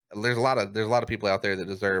there's a lot of people out there that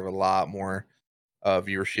deserve a lot more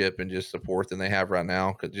viewership and just support than they have right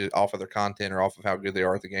now, because just off of their content or off of how good they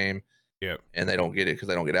are at the game, Yeah. and they don't get it because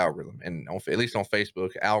they don't get algorithm. And at least on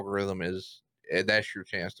Facebook, algorithm is that's your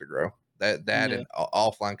chance to grow. That and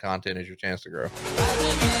offline content is your chance to grow.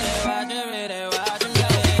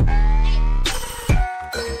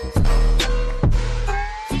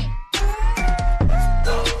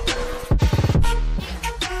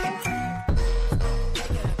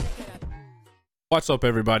 What's up,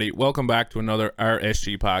 everybody? Welcome back to another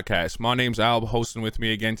RSG podcast. My name's Al. Hosting with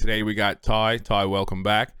me again today, we got Ty. Ty, welcome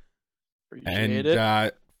back. Appreciate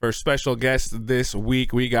it. For special guest this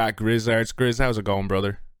week, we got GrizzArts. Grizz, how's it going,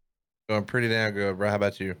 brother? Going pretty damn good, bro. How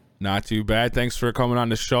about you? Not too bad. Thanks for coming on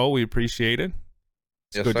the show. We appreciate it.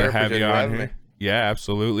 It's good to have you on here. Yeah,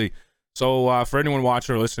 absolutely. So for anyone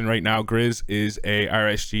watching or listening right now, Grizz is a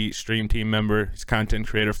RSG stream team member. He's content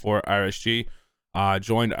creator for RSG.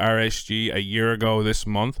 Joined RSG a year ago this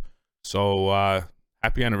month. So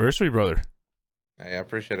happy anniversary, brother. Hey, I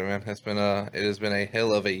appreciate it, man. It has been a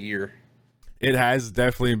hell of a year. It has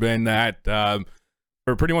definitely been that for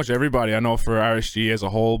pretty much everybody. I know for RSG as a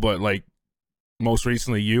whole, but like most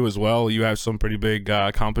recently you as well. You have some pretty big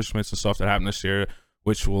accomplishments and stuff that happened this year,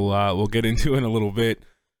 which we'll get into in a little bit.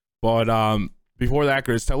 But before that,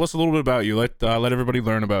 Grizz, tell us a little bit about you. Let everybody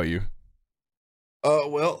learn about you.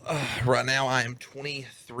 Right now I am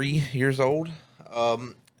 23 years old.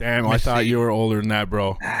 Damn, I thought you were older than that,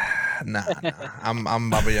 bro. Nah. I'm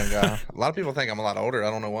a young guy. A lot of people think I'm a lot older. I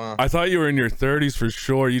don't know why. I thought you were in your 30s for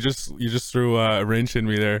sure. You just threw a wrench in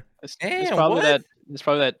me there. It's probably that. It's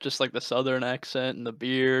probably that, just like the southern accent and the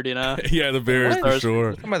beard, you know. Yeah, the beard for sure.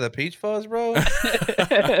 You talking about the peach fuzz, bro?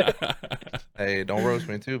 Hey, don't roast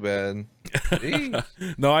me too bad. Jeez.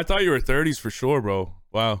 No, I thought you were 30s for sure, bro.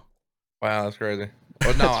 Wow, that's crazy.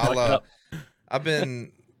 Well, no, I've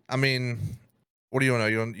been. I mean, what do you want to know?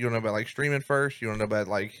 You want to know about like streaming first? You want to know about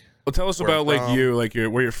like? Well, tell us about like you, like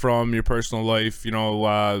where you're from, your personal life. You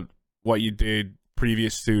know, what you did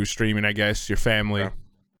previous to streaming. I guess your family. Yeah.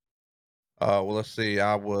 Well, let's see.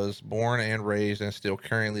 I was born and raised and still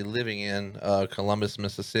currently living in Columbus,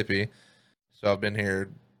 Mississippi. So I've been here,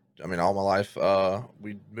 I mean, all my life.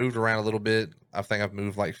 We moved around a little bit. I think I've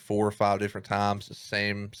moved like 4 or 5 different times. The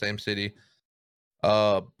same city.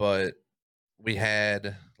 But we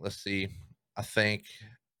had, let's see, I think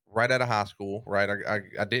right out of high school, right?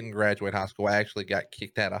 I didn't graduate high school. I actually got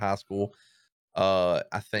kicked out of high school. I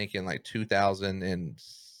think in like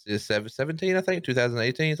 2017, I think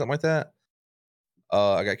 2018, something like that.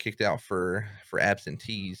 I got kicked out for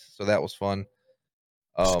absentees, so that was fun.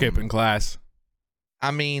 Skipping class.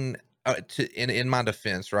 I mean, in my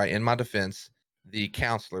defense, right? In my defense, the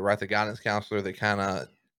counselor, right? The guidance counselor that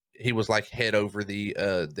he was like head over the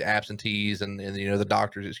absentees and you know the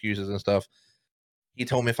doctor's excuses and stuff. He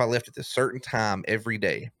told me if I left at a certain time every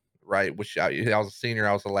day, right? Which I was a senior,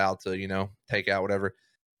 I was allowed to take out whatever.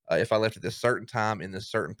 If I left at this certain time in this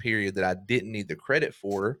certain period that I didn't need the credit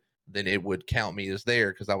for, then it would count me as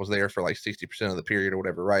there because I was there for like 60% of the period or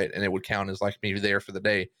whatever, right? And it would count as like me there for the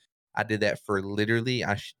day. I did that for literally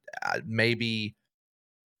maybe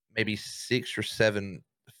 6 or 7,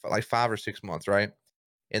 like 5 or 6 months, right?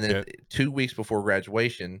 And then 2 weeks before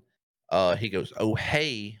graduation, he goes, "Oh,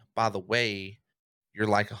 hey, by the way, you're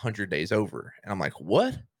like 100 days over." And I'm like,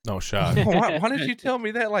 "What? No shot." Why did you tell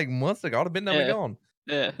me that like months ago? I'd have been done and gone.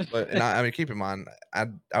 Yeah. But I mean, keep in mind,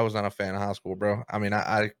 I was not a fan of high school, bro. I mean,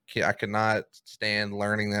 I could not stand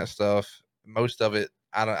learning that stuff. Most of it,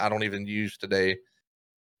 I don't even use today.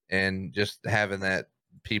 And just having that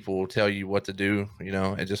people tell you what to do,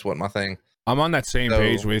 it just wasn't my thing. I'm on that same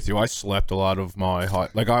page with you. I slept a lot of my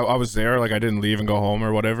like I was there, like I didn't leave and go home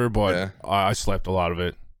or whatever, but I slept a lot of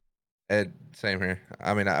it. Same here.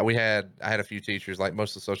 I mean, I had a few teachers, like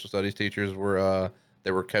most of the social studies teachers were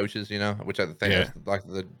they were coaches, which I think is like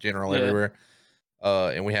the general everywhere.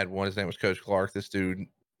 And we had one. His name was Coach Clark. This dude,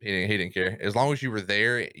 he didn't care as long as you were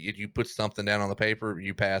there. You put something down on the paper,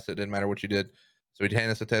 you passed it. Didn't matter what you did. So he'd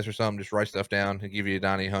hand us a test or something, just write stuff down, and give you a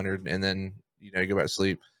 90-100, and then you go back to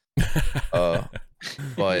sleep. But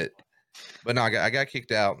no, I got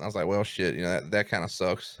kicked out. And I was like, well, shit, that kind of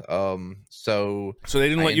sucks. So they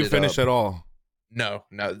didn't let you finish at all. No.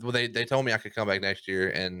 Well, they told me I could come back next year,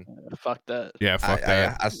 and fuck that. Yeah, fuck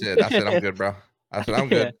that. I said I'm good, bro. I said I'm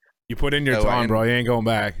good. You put in your time, bro. You ain't going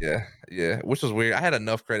back. Yeah, which was weird. I had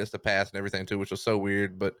enough credits to pass and everything too, which was so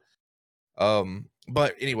weird. But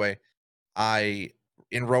anyway, I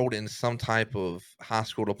enrolled in some type of high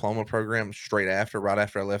school diploma program right after I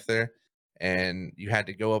left there, and you had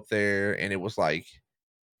to go up there, and it was like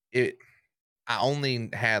I only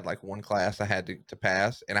had like one class I had to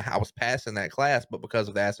pass, and I was passing that class, but because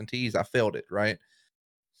of the absentees, I failed it. Right,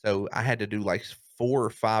 so I had to do like 4 or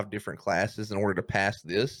 5 different classes in order to pass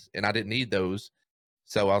this, and I didn't need those.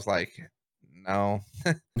 So I was like, no.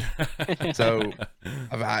 So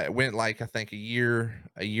I went like I think a year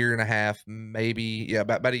and a half, maybe yeah,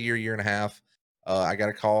 about a year and a half. I got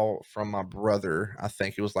a call from my brother. I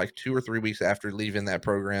think it was like 2 or 3 weeks after leaving that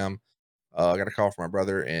program. I got a call from my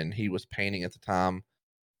brother, and he was painting at the time.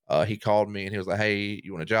 He called me and he was like, "Hey,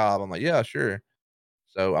 you want a job?" I'm like, "Yeah, sure."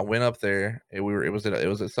 So I went up there, and it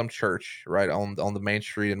was at some church right on the main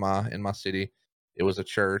street in my city. It was a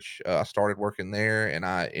church. I started working there, and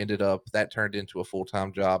I ended up that turned into a full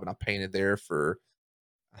time job, and I painted there for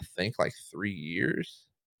I think like 3 years,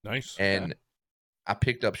 Nice. Okay. and I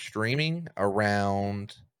picked up streaming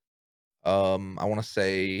around I want to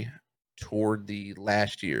say toward the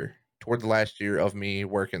last year of me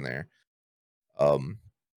working there. Um,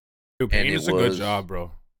 Dude, and painting it is a good was job,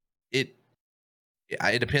 bro. it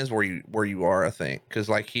it depends where you are, I think, because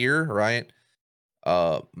like here, right?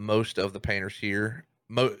 Most of the painters here,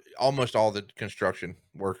 almost all the construction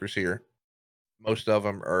workers here, most of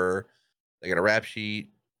them are they got a rap sheet.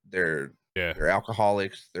 They're Yeah. they're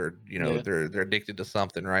alcoholics. Yeah. They're addicted to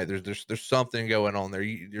something, right? There's something going on there.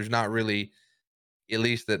 There's not really, at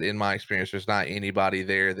least that in my experience, there's not anybody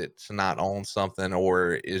there that's not on something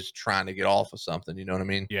or is trying to get off of something. You know what I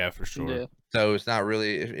mean? Yeah, for sure. Yeah. So it's not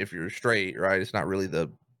really if you're straight, right? It's not really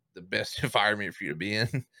the best environment for you to be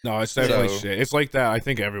in. No, it's Yeah. definitely So shit. It's like that, I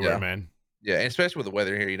think, everywhere, yeah, man. yeah, and especially with the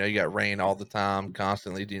weather here, you got rain all the time,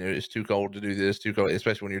 constantly. It's too cold to do this, too cold,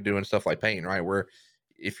 especially when you're doing stuff like painting, right? Where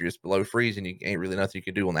if you're just below freezing, you ain't really nothing you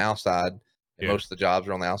can do on the outside, and Yeah. most of the jobs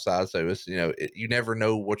are on the outside. So it's you never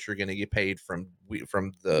know what you're going to get paid from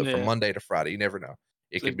Yeah. Monday to Friday. You never know.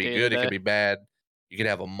 It It's could like be day to good, it could day. be bad. You could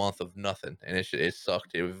have a month of nothing, and it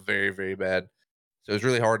sucked. It was very very bad. So it's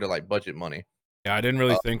really hard to like budget money. Yeah, I didn't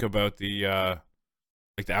really Uh, think about the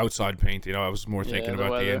like the outside paint, I was more thinking Yeah, the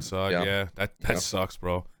about the weather. inside. yeah, Yeah, that yeah, sucks,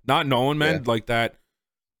 bro. Not knowing, yeah. man, like that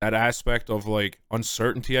aspect of like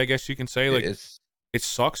uncertainty, I guess you can say, It, like it's it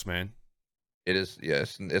sucks, man. it is.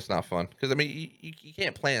 Yes, it's not fun because I mean you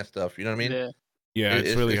can't plan stuff. You know what I mean? Yeah. Yeah,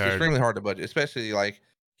 it's really It's hard. extremely hard to budget, especially like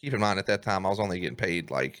keep in mind at that time I was only getting paid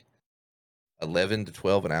like 11 to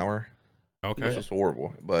 12 an hour, which Okay. Yeah. was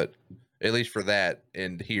horrible. But at least for that,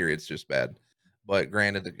 and here it's just bad. But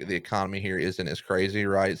granted, the economy here isn't as crazy,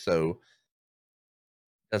 right? So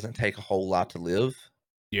it doesn't take a whole lot to live.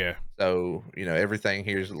 Yeah. So everything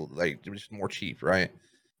here is like just more cheap, right?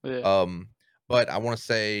 Yeah. Um, but I want to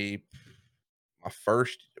say my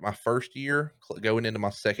first year going into my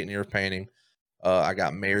second year of painting. I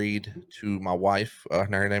got married to my wife.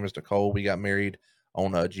 Her name is Nicole. We got married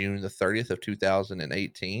on June the 30th of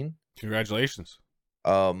 2018. Congratulations.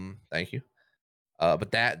 Thank you.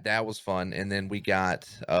 But that was fun. And then we got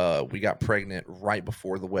pregnant right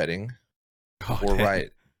before the wedding, Oh or damn. right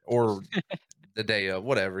or the day of,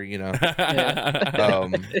 whatever.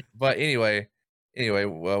 Yeah. But anyway,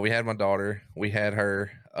 well, we had my daughter. We had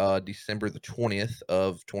her December the 20th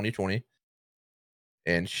of 2020,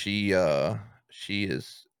 and she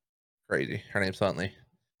is crazy. Her name's Huntley.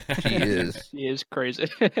 She is. He is crazy.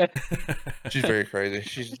 She's very crazy.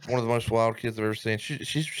 She's one of the most wild kids I've ever seen.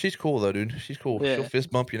 She's cool though, dude. She's cool. She'll Yeah. fist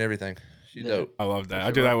bump you and everything. She's Yeah. dope I love for that. I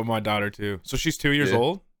do sure. that with my daughter too. So she's 2 years Yeah.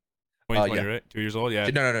 old. 2020, Yeah. right? 2 years old. Yeah.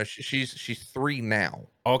 No. She's 3 now.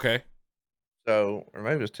 Okay. So, or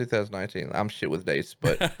maybe it was 2019. I'm shit with dates,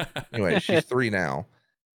 but anyway, she's 3 now.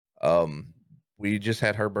 Um, we just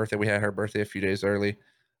had her birthday. We had her birthday a few days early.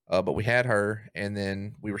 But we had her, and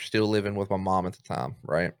then we were still living with my mom at the time,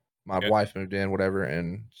 right? My Yeah. wife moved in, whatever,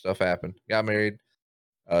 and stuff happened. Got married.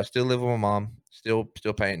 Still live with my mom. Still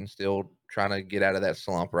painting. Still trying to get out of that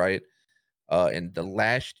slump, right? And the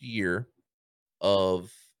last year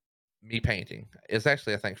of me painting, it's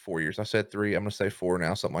actually I think 4 years. I said 3. I'm gonna say 4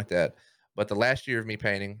 now, something like that. But the last year of me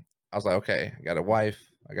painting, I was like, okay, I got a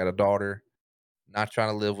wife, I got a daughter. Not trying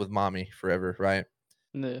to live with mommy forever, right?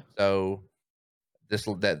 Yeah. So the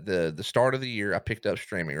start of the year I picked up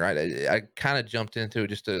streaming, right? I kind of jumped into it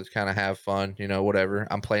just to kind of have fun, whatever.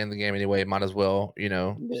 I'm playing the game anyway, might as well,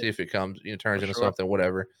 Yeah. see if it comes, turns For into sure. something,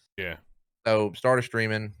 whatever. Yeah. So started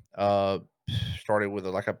streaming, started with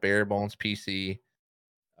like a bare bones PC,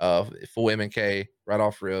 full MK right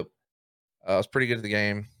off rip. I was pretty good at the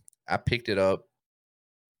game. I picked it up.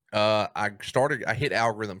 I hit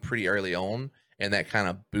algorithm pretty early on, and that kind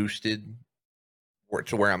of boosted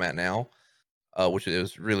to where I'm at now, which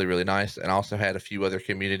is really really nice. And I also had a few other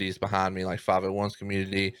communities behind me, like 501's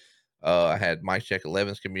community, I had Mike Check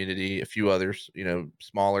 11's community, a few others,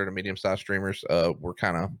 smaller to medium sized streamers, were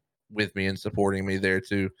kind of with me and supporting me there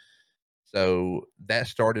too. So that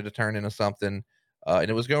started to turn into something, and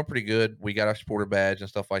it was going pretty good. We got our supporter badge and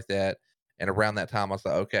stuff like that. And around that time, I was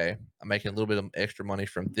like, okay, I'm making a little bit of extra money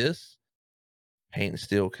from this. Paint is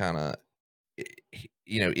still kind of,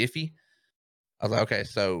 iffy. I was like, okay,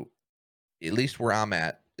 so at least where I'm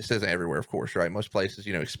at, it says everywhere, of course, right? Most places,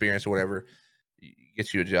 experience or whatever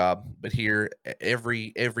gets you a job. But here,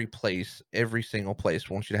 every place, every single place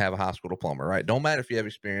wants you to have a high school diploma, right? Don't matter if you have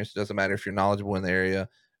experience, it doesn't matter if you're knowledgeable in the area,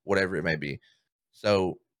 whatever it may be.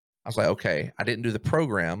 So I was like, okay, I didn't do the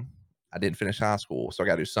program, I didn't finish high school, so I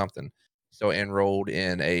got to do something. So I enrolled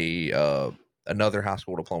in a another high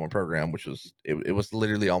school diploma program, which was it was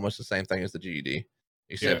literally almost the same thing as the GED, Yeah.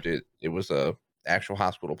 except it was a actual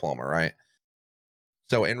high school diploma, right?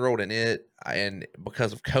 So I enrolled in it, and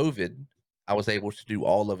because of COVID, I was able to do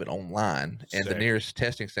all of it online, and the Sick. nearest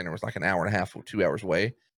testing center was like an hour and a half or 2 hours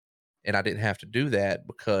away, and I didn't have to do that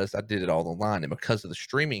because I did it all online, and because of the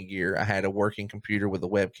streaming gear, I had a working computer with a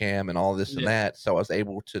webcam and all this and Yeah. that, so I was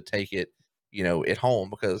able to take it, at home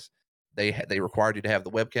because they required you to have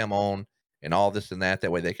the webcam on and all this and that.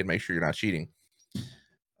 That way, they can make sure you're not cheating.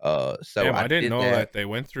 So Damn, I I didn't did know that. that they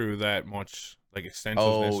went through that much like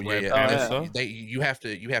extensiveness Oh, yeah, yeah. Oh webcam and yeah.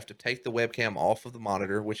 stuff. You have to take the webcam off of the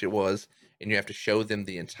monitor, which it was, and you have to show them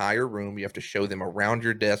the entire room. You have to show them around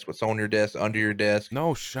your desk, what's on your desk, under your desk.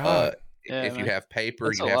 No Uh, shot. Yeah, if you man. have paper,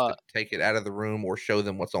 That's a you have to lot. take it out of the room or show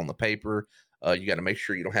them what's on the paper. You got to make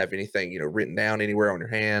sure you don't have anything, written down anywhere on your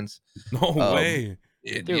hands. No Um, way.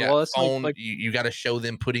 Dude, yeah, well, it's like phone. You got to show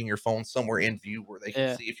them putting your phone somewhere in view where they can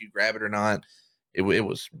yeah. see if you grab it or not. It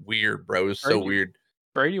was weird, bro. It was so Brady weird.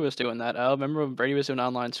 Brady was doing that. I remember when Brady was doing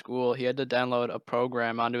online school, he had to download a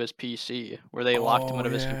program onto his PC where they locked him Oh out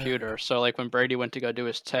of his yeah. computer. So like when Brady went to go do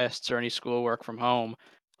his tests or any schoolwork from home,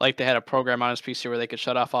 like they had a program on his PC where they could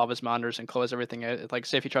shut off all of his monitors and close everything out. Like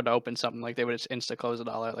say if he tried to open something, like they would just insta close it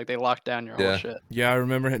all out. Like they locked down your whole Yeah. shit. Yeah, I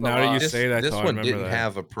remember it. It's a Now that you lot. say This that, though, this I one remember didn't that.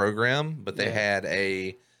 have a program, but they Yeah. had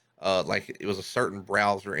a like it was a certain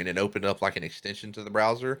browser and it opened up like an extension to the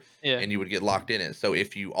browser Yeah. and you would get locked in it. So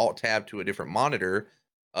if you alt tab to a different monitor,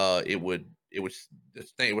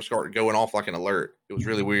 this thing would start going off like an alert. It was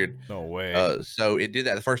really weird. No way. So it did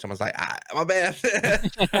that the first time. I was like, my bad.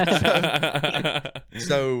 so,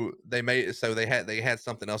 so they had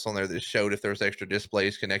something else on there that showed if there was extra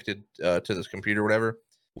displays connected to this computer or whatever,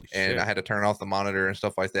 Holy and I shit. had to turn off the monitor and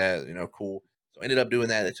stuff like that. Cool. So I ended up doing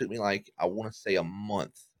that. It took me like I want to say a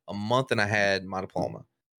month, and I had my diploma.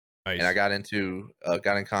 And I Nice.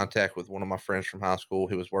 got in contact with one of my friends from high school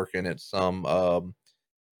who was working at some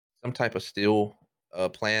type of steel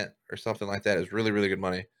plant or something like that. It was really really good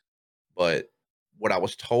money, but what I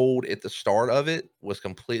was told at the start of it was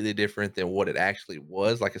completely different than what it actually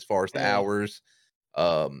was. Like as far as the Yeah. hours,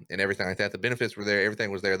 and everything like that, the benefits were there.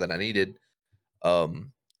 Everything was there that I needed.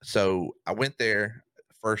 Um, so I went there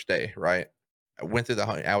first day, right? I went through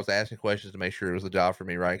I was asking questions to make sure it was a job for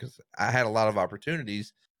me, right? Because I had a lot of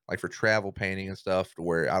opportunities, like for travel painting and stuff, to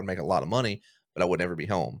where I'd make a lot of money, but I would never be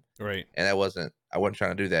home. Right. And I wasn't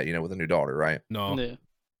trying to do that, with a new daughter, right? No. Yeah.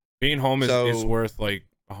 Being home is So worth like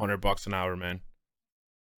 $100 an hour, man.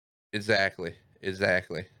 exactly,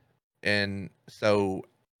 exactly. And so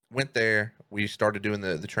went there, we started doing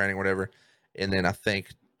the training, whatever, and then I think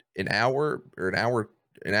an hour and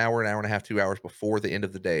a half, 2 hours before the end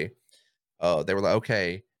of the day, they were like,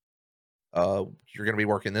 okay, you're gonna be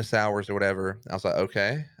working this hours or whatever. I was like,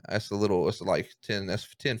 okay, it's like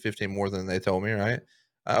 10, 15 more than they told me, right?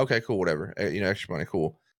 Okay, cool, whatever. Extra money,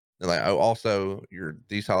 cool. They're like, oh, also,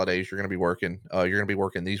 these holidays you're gonna be working. You're gonna be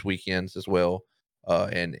working these weekends as well.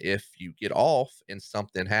 And if you get off and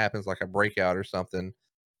something happens, like a breakout or something,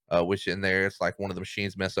 which in there it's like one of the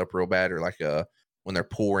machines mess up real bad, or like when they're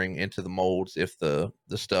pouring into the molds, if the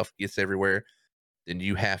stuff gets everywhere, then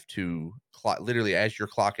you have to clock literally as you're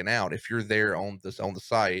clocking out. If you're there on the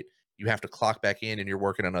site, you have to clock back in, and you're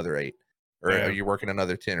working another 8, or Damn. you're working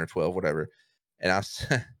another 10 or 12, whatever. And I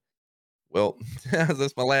said, well,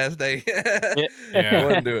 that's my last day. Yeah.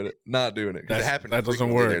 Wasn't doing it, not doing it, because it happened That doesn't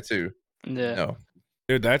frequently there work. too. Yeah. No,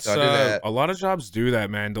 Dude, so that's I did that. a lot of jobs do that,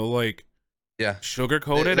 man. They'll like Yeah,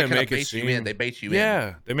 sugarcoat they it and kind of make it bait you in. seem They bait you in.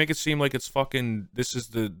 yeah, they make it seem like it's fucking this is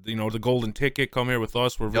the golden ticket, come here with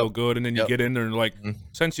us, we're real Yep. good, and then you Yep. get in there and like Mhm.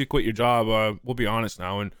 since you quit your job, we'll be honest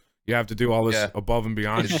now, and you have to do all this Yeah. above and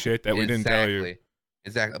beyond shit that we didn't tell you.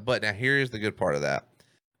 Exactly. But now here's the good part of that.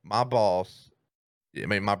 My boss, I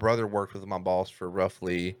mean, my brother worked with my boss for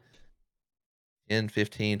roughly 10,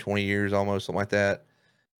 15, 20 years almost, something like that.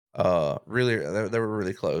 Really, they were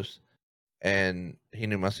really close. and he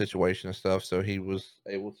knew my situation and stuff, so he was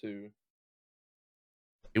able to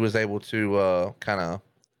kind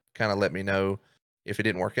of let me know if it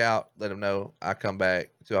didn't work out. Let him know I come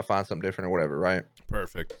back till I find something different or whatever, right?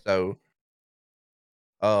 Perfect. So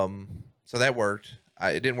so that worked.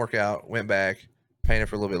 It didn't work out. Went back, painted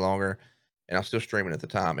for a little bit longer, and I was still streaming at the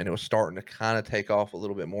time, and it was starting to kind of take off a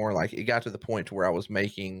little bit more. Like it got to the point to where I was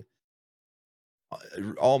making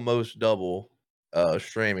almost double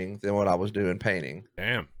streaming than what I was doing painting.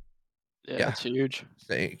 Damn. Yeah, that's huge.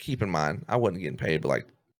 So, keep in mind, I wasn't getting paid but like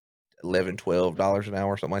 $11-12 an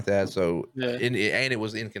hour or something like that. So and it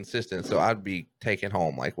was inconsistent. So I'd be taking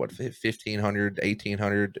home like what, 1,500,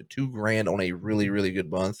 1,800, $2,000 on a really, really good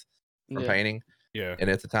month from painting. Yeah. And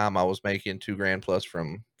at the time I was making $2,000 plus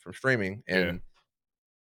from streaming, and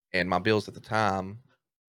my bills at the time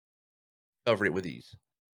covered it with ease.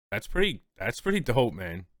 That's pretty dope,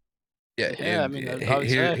 man. Yeah. I mean,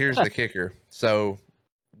 here's the kicker. So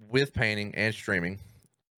with painting and streaming,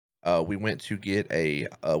 we went to get a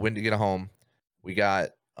home. We got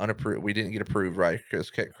unapproved. We didn't get approved, right? Because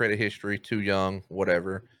credit history, too young,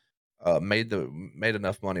 whatever. Made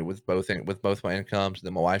enough money with both my incomes.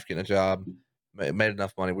 Then my wife getting a job, made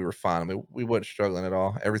enough money. We were fine. I mean, we weren't struggling at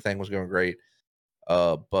all. Everything was going great.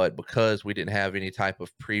 But because we didn't have any type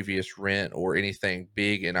of previous rent or anything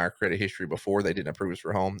big in our credit history before, they didn't approve us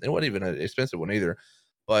for home. It wasn't even an expensive one either.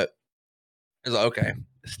 But it's like, okay,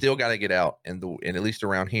 still got to get out, and at least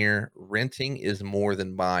around here, renting is more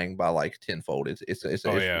than buying by like tenfold. It's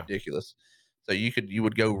ridiculous. So you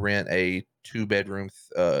would go rent a 2-bedroom,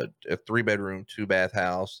 a 3-bedroom, 2-bath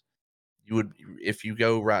house. You would, if you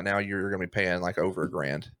go right now, you're going to be paying like over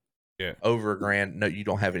 $1,000. Yeah, over $1,000. No, you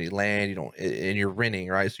don't have any land. You don't, and you're renting,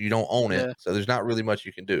 right? So you don't own it. So there's not really much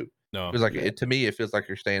you can do. No, it was like to me, it feels like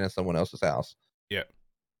you're staying in someone else's house. Yeah.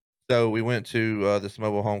 So we went to this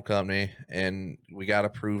mobile home company, and we got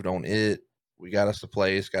approved on it. We got us a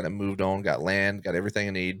place, got it moved on, got land, got everything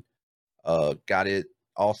I need, got it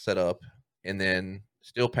all set up, and then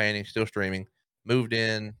still painting, still streaming. Moved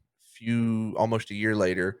in almost a year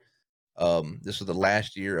later. This was the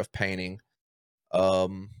last year of painting.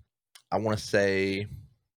 I want to say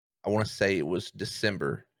it was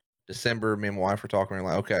December. Me and my wife were talking. We're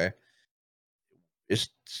like, okay, it's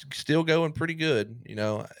still going pretty good. You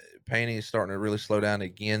know, painting is starting to really slow down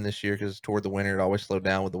again this year because toward the winter it always slowed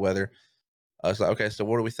down with the weather. It's like, okay, so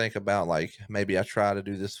what do we think about like maybe I try to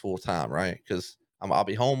do this full time, right? Because I'll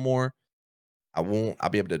be home more. I'll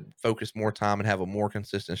be able to focus more time and have a more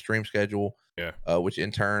consistent stream schedule. Yeah. Which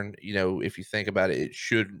in turn, you know, if you think about it, it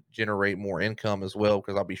should generate more income as well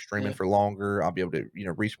because I'll be streaming for longer. I'll be able to, you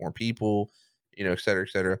know, reach more people, you know, et cetera,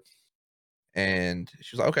 et cetera. And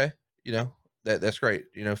she was like, okay, you know, that's great.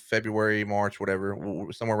 You know, February, March, whatever,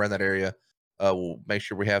 somewhere around that area. We'll make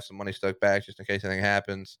sure we have some money stuck back just in case anything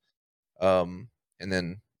happens. And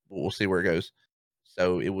then we'll see where it goes.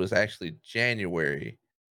 So it was actually January.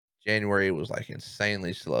 January was like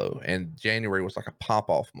insanely slow, and January was like a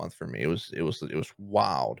pop off month for me. It was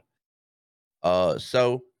wild.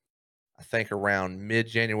 So I think around mid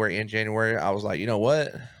January and January, I was like, you know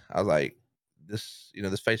what? I was like, this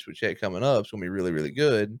Facebook check coming up is gonna be really, really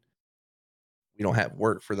good. We don't have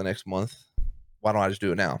work for the next month. Why don't I just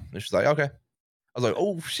do it now? And she's like, okay. I was like,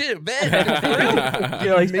 oh shit, bet.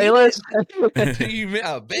 You're like, say less.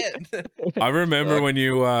 I bet. I remember when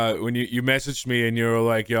you messaged me and you were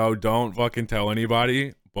like, yo, don't fucking tell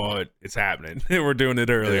anybody, but it's happening. We're doing it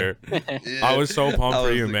earlier. I was so pumped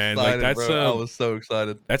for you, man. Like that's I was so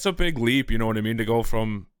excited. That's a big leap, you know what I mean? To go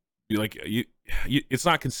from like you it's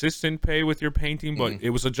not consistent pay with your painting, but it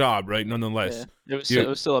was a job, right? Nonetheless. Yeah. It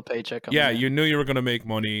was still a paycheck. You knew you were gonna make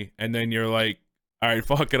money, and then you're like, all right,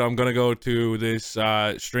 fuck it, I'm gonna go to this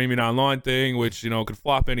streaming online thing, which, you know, could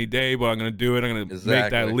flop any day, but I'm gonna do it. I'm gonna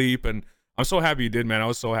make that leap, and I'm so happy you did, man. I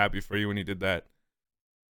was so happy for you when you did that.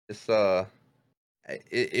 It's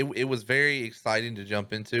it was very exciting to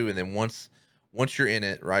jump into, and then once you're in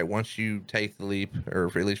it, right? Once you take the leap, or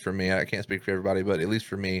at least for me, I can't speak for everybody, but at least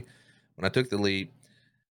for me, when I took the leap,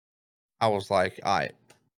 I was like, all right.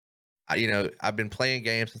 You know, I've been playing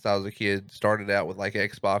games since I was a kid. Started out with like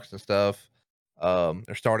Xbox and stuff.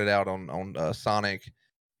 Or started out on Sonic,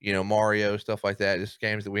 you know, Mario, stuff like that, just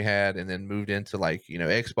games that we had, and then moved into like, you know,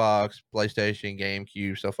 Xbox, PlayStation,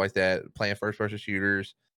 GameCube, stuff like that, playing first person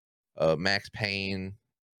shooters, Max Payne,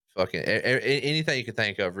 fucking anything you could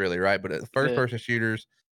think of, really, right? But first person shooters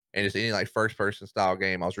and just any like first person style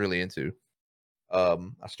game I was really into. I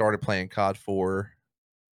started playing COD 4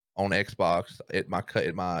 on Xbox at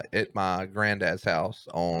my granddad's house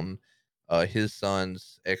on his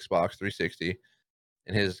son's Xbox 360.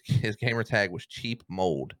 And his gamer tag was cheap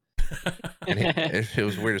mold. And it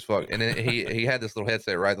was weird as fuck. And then he had this little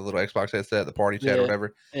headset, right? The little Xbox headset, the party chat or Yeah.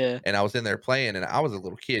 whatever. Yeah. And I was in there playing, and I was a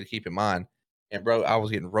little kid, keep in mind. And bro, I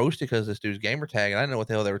was getting roasted because this dude's gamer tag, and I didn't know what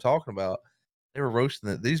the hell they were talking about. They were roasting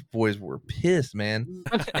it. These boys were pissed, man,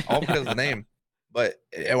 all because of the name. But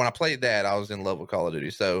when I played that, I was in love with Call of Duty.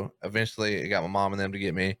 So eventually, I got my mom and them to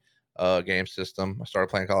get me a game system. I started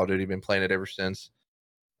playing Call of Duty, been playing it ever since.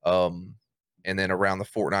 And then around the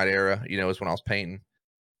Fortnite era, is when I was painting.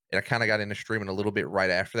 And I kind of got into streaming a little bit right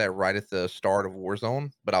after that, right at the start of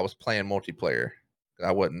Warzone. But I was playing multiplayer.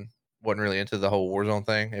 I wasn't really into the whole Warzone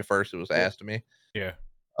thing at first. It was asked to me. Yeah.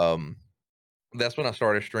 That's when I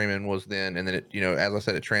started streaming. Was then, and then it, as I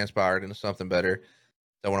said, it transpired into something better.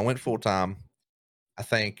 So when I went full time, I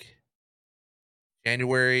think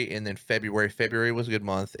January and then February. February was a good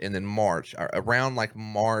month, and then March, around like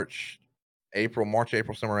March, April,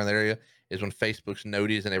 somewhere around that area, is when Facebook's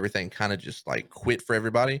notice and everything kind of just like quit for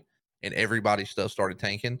everybody, and everybody's stuff started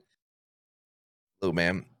tanking. Look,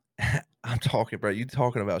 man, I'm talking, bro. You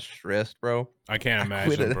talking about stressed, bro? I can't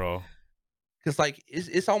imagine, bro. Because like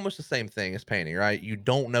it's almost the same thing as painting, right? You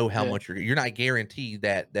don't know how much you're not guaranteed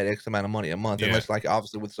that X amount of money a month, unless like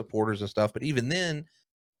obviously with supporters and stuff. But even then,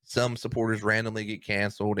 some supporters randomly get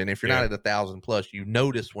canceled, and if you're not at 1,000 plus, you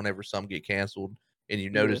notice whenever some get canceled, and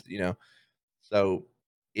you notice, so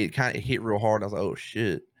it kind of hit real hard. I was like, oh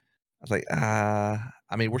shit. I was like,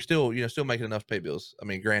 I mean, we're still, still making enough to pay bills. I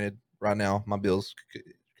mean, granted, right now my bills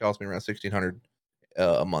cost me around $1,600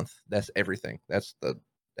 a month. That's everything. That's the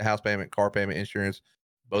house payment, car payment, insurance,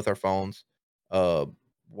 both our phones,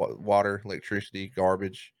 water, electricity,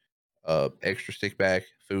 garbage, extra stick back,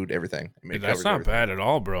 food, everything. I mean, dude, that's not everything. Bad at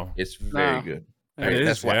all, bro. It's very good. It is,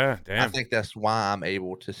 that's why, damn. I think that's why I'm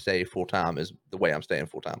able to stay full time is the way I'm staying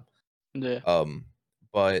full time. Yeah.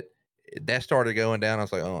 But that started going down. I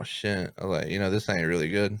was like, oh shit. I was like, this ain't really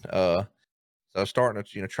good. So I was starting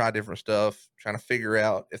to, try different stuff, trying to figure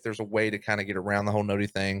out if there's a way to kind of get around the whole noti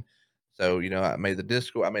thing. So, I made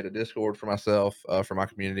a Discord for myself, for my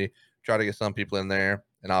community, try to get some people in there.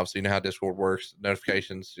 And obviously, you know how Discord works,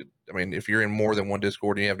 notifications. I mean, if you're in more than one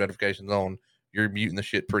Discord and you have notifications on, you're muting the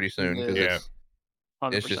shit pretty soon because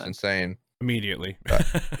it's just insane. Immediately.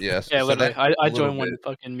 Yes. Yeah, so literally. I joined one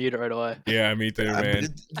fucking mute right away. Yeah, me too, man.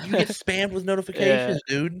 You get spammed with notifications,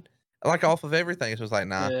 dude. Like off of everything. So it's like,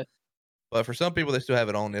 nah. Yeah. But for some people, they still have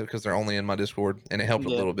it on because they're only in my Discord, and it helped a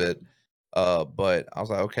little bit. But I was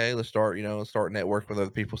like, okay, let's start networking with other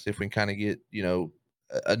people, see if we can kind of get,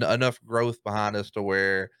 enough growth behind us to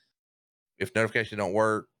where if notifications don't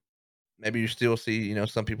work, maybe you still see,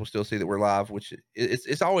 some people still see that we're live, which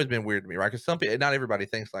it's always been weird to me, right? Because some people, not everybody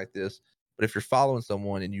thinks like this, but if you're following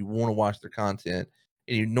someone and you want to watch their content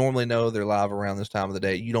and you normally know they're live around this time of the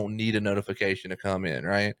day, you don't need a notification to come in,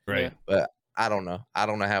 right? Right. But I don't know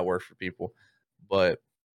how it works for people, but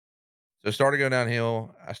so it started going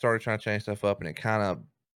downhill. I started trying to change stuff up, and it kind of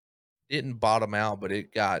didn't bottom out, but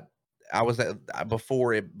I was at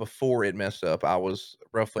before it messed up. I was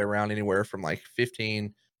roughly around anywhere from like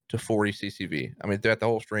 15 to 40 CCV. I mean, throughout the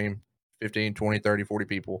whole stream, 15, 20, 30, 40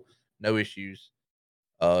 people, no issues.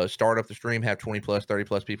 Start up the stream, have 20 plus, 30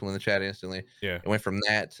 plus people in the chat instantly. Yeah. It went from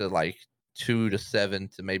that to like 2 to 7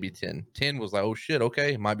 to maybe 10. 10 was like, oh shit,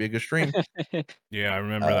 okay, it might be a good stream. Yeah, I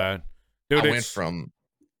remember that. Dude,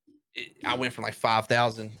 I went from like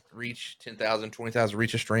 5,000 reach, 10,000, 20,000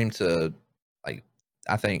 reach a stream to like,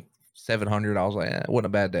 I think 700. I was like, it wasn't a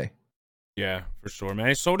bad day. Yeah, for sure, man.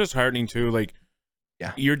 It's so disheartening too. Like,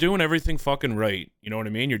 you're doing everything fucking right. You know what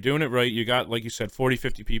I mean? You're doing it right. You got, like you said, 40,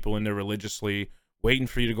 50 people in there religiously waiting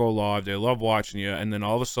for you to go live. They love watching you. And then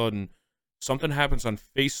all of a sudden, something happens on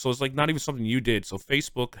Facebook. So it's like not even something you did. So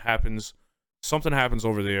Facebook happens. Something happens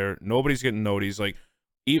over there. Nobody's getting noties. Like,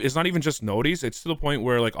 it's not even just noties. It's to the point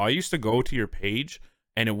where, like, I used to go to your page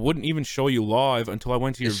and it wouldn't even show you live until I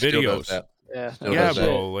went to your videos. Yeah,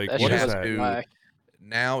 bro. Like, what is that?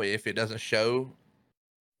 Now, if it doesn't show,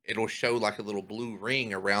 it'll show like a little blue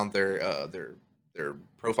ring around their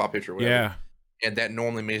profile picture or whatever. Yeah. And that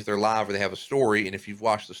normally means they're live or they have a story. And if you've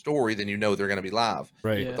watched the story, then you know they're going to be live.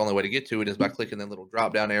 Right. But the only way to get to it is by clicking that little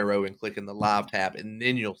drop down arrow and clicking the live tab, and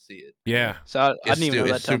then you'll see it. Yeah. So I didn't even know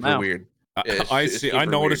that. It's super weird. I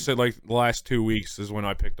noticed it like the last 2 weeks is when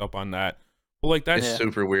I picked up on that. But like that's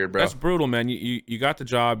super weird, bro. That's brutal, man. You got the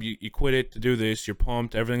job, you quit it to do this, you're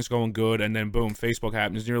pumped, everything's going good, and then boom, Facebook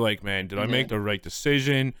happens, and you're like, man, did I make the right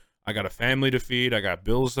decision? I got a family to feed, I got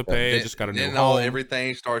bills to pay, I just got a new home.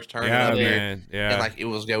 Everything starts turning up man. And like it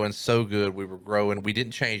was going so good, we were growing. We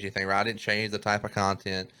didn't change anything, right? I didn't change the type of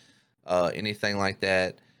content, anything like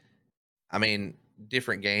that. I mean,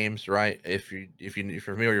 different games, right? If you're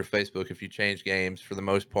familiar with Facebook, if you change games for the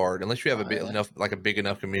most part, unless you have a bit enough, like a big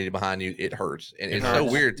enough community behind you, it hurts. And It it's so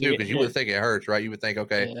hurts. weird too, because you would think it hurts, right? You would think,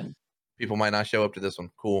 okay, Yeah. people might not show up to this one.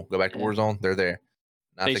 Cool, go back to Warzone. They're there.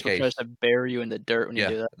 Not the Facebook tries case. to bury you in the dirt when you Yeah,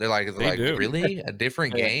 do that. they're like, They do. really a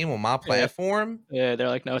different Yeah. game on my Yeah. platform? Yeah, they're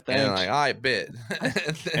like, no And thanks. like, I bet.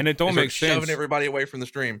 And it don't They make start shoving sense. everybody away from the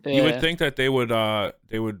stream. You would Yeah. think that they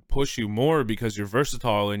would push you more because you're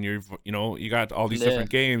versatile and you got all these Yeah. different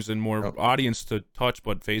games and more Yep. audience to touch,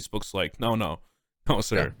 but Facebook's like, no,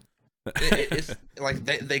 sir. It's like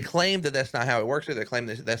they claim that that's not how it works. They claim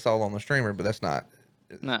that's all on the streamer, but that's not.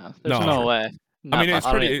 No, there's No. no way. I mean, it's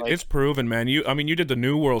don't pretty. even, like, It's proven, man. You did the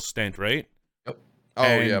New World stint, right? Yep. Oh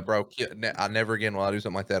And- yeah, bro. I never again will I do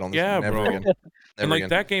something like that on this. Yeah, never bro. again. Never And like again.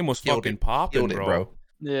 that game was Killed fucking it. popping, Killed it, bro.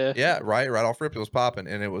 Yeah. Yeah, right off rip, it was popping,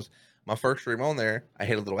 and it was my first stream on there. I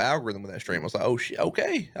hit a little algorithm with that stream. I was like, oh shit,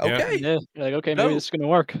 okay. Yeah. You're like, okay, maybe this is gonna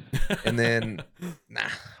work. And then, nah,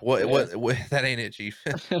 what that ain't it, Chief.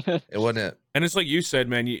 It wasn't it. And it's like you said,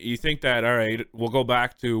 man, you think that, all right, we'll go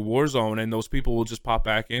back to Warzone and those people will just pop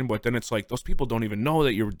back in, but then it's like those people don't even know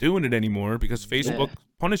that you're doing it anymore because Facebook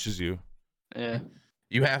punishes you. Yeah.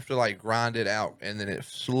 You have to like grind it out, and then it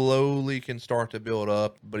slowly can start to build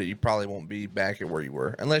up, but you probably won't be back at where you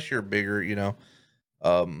were unless you're bigger,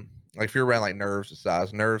 like if you're around like Nerves'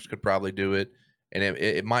 size, Nerves could probably do it, and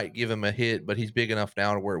it might give him a hit, but he's big enough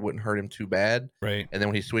now to where it wouldn't hurt him too bad. Right. And then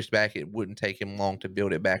when he switched back, it wouldn't take him long to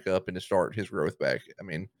build it back up and to start his growth back. I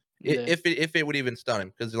mean, if it would even stun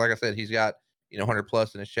him, because like I said, he's got 100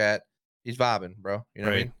 plus in his chat. He's vibing, bro. You know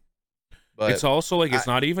what I mean? But it's also like it's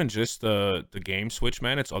not even just the game switch,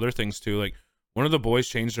 man. It's other things too. Like one of the boys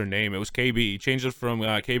changed their name. It was KB. He changed it from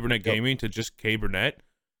K-Burnett Gaming to just K-Burnett.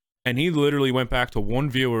 And he literally went back to one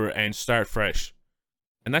viewer and start fresh.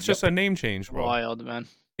 And that's just a name change, bro. Wild, man.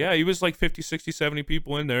 Yeah, he was like 50, 60, 70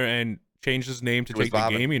 people in there and changed his name to take the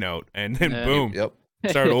gaming out. And then boom,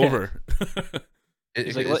 start over.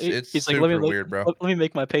 It's he's super like, let me weird, bro. Let me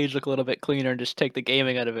make my page look a little bit cleaner and just take the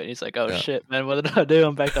gaming out of it. And he's like, oh shit, man, what did I do?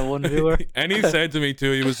 I'm back to one viewer. And he said to me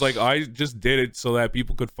too, he was like, I just did it so that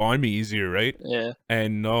people could find me easier, right? Yeah.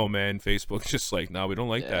 And no, man, Facebook's just like, no, we don't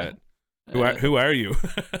like that. Who are you?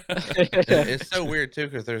 It's so weird too,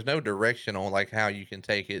 because there's no direction on like how you can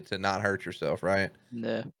take it to not hurt yourself, right?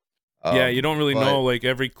 Yeah. Yeah, you don't really know. Like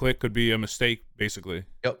every click could be a mistake, basically.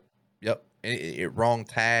 Yep. Wrong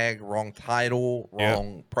tag, wrong title,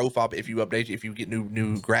 wrong profile. If you update, if you get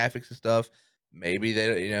new graphics and stuff, maybe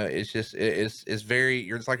they, it's just it's very.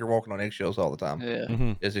 You're just like you're walking on eggshells all the time.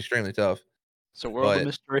 Yeah. It's extremely tough. It's a world of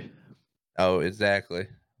mystery. Oh, exactly.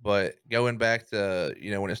 But going back to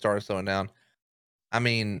when it started slowing down, I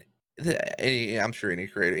mean, I'm sure any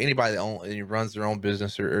creator, anybody that runs their own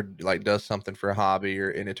business or like does something for a hobby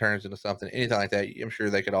and it turns into something, anything like that, I'm sure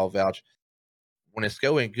they could all vouch. When it's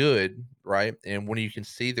going good, right, and when you can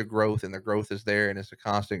see the growth and the growth is there and it's a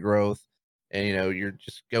constant growth, and you're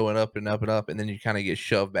just going up and up and up, and then you kind of get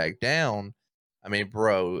shoved back down. I mean,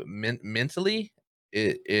 bro, mentally,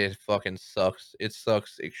 it fucking sucks. It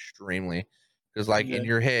sucks extremely. Because like in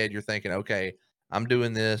your head, you're thinking, okay, I'm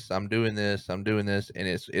doing this, I'm doing this, I'm doing this, and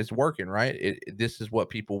it's working, right? This is what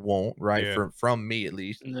people want, right? From me at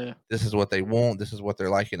least. Yeah. This is what they want. This is what they're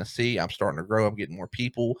liking to see. I'm starting to grow. I'm getting more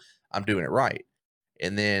people. I'm doing it right.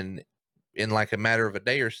 And then in like a matter of a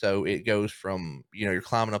day or so, it goes from you're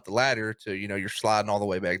climbing up the ladder to you're sliding all the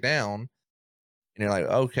way back down. And you're like,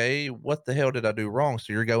 okay, what the hell did I do wrong?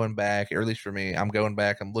 So you're going back, or at least for me, I'm going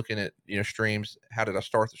back. I'm looking at streams. How did I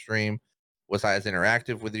start the stream? Was I as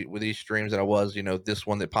interactive with these streams that I was? This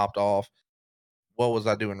one that popped off. What was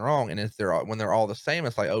I doing wrong? And when they're all the same,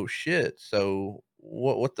 it's like, oh shit. So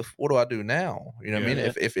what do I do now? You know what I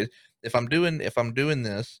mean? If I'm doing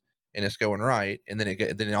this and it's going right, and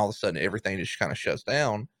then all of a sudden everything just kind of shuts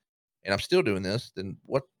down, and I'm still doing this, then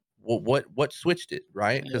what switched it,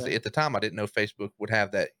 right? Because at the time I didn't know Facebook would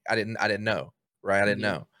have that. I didn't know, right? I didn't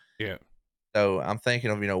know. Yeah. So I'm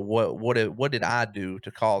thinking of what did I do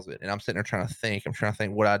to cause it, and I'm sitting there trying to think. I'm trying to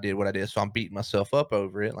think what I did. So I'm beating myself up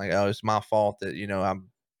over it, like, oh, it's my fault that I'm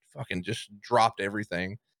fucking just dropped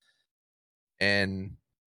everything. And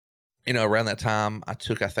around that time, I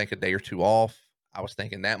took I think a day or two off. I was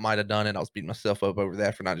thinking that might have done it. I was beating myself up over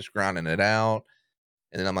that for not just grinding it out.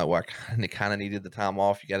 And then I'm like, well, I kind of needed the time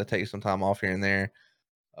off. You got to take some time off here and there.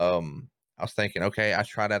 I was thinking, okay, I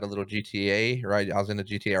tried out a little GTA, right? I was into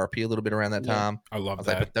GTA RP a little bit around that time. I love was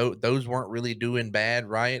that. Like, but those weren't really doing bad,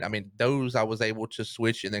 right? I mean, those I was able to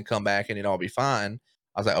switch and then come back and it'd all be fine.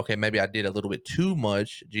 I was like, okay, maybe I did a little bit too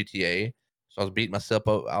much GTA. So I was beating myself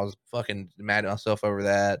up. I was fucking mad at myself over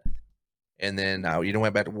that. and then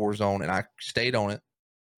went back to Warzone, and I stayed on it.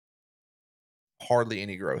 Hardly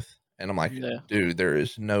any growth. And I'm like, dude, there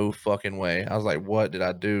is no fucking way. I was like, what did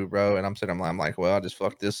I do, bro? And I'm like, well, I just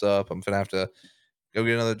fucked this up. I'm gonna have to go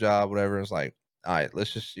get another job, whatever. It's like, all right,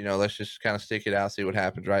 let's just kind of stick it out, see what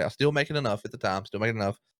happens, right? I was still making enough at the time, still making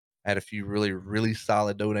enough. I had a few really, really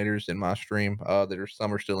solid donators in my stream.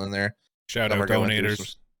 Some are still in there. Shout some out are going donators. through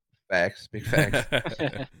some facts, big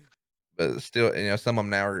facts. But still, some of them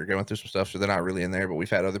now are going through some stuff, so they're not really in there. But we've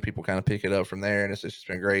had other people kind of pick it up from there, and it's just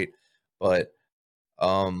been great. But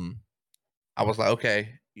I was like, okay,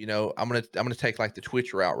 I'm gonna take like the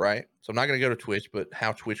Twitch route, right? So I'm not gonna go to Twitch, but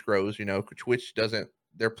how Twitch grows, Twitch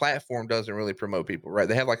their platform doesn't really promote people, right?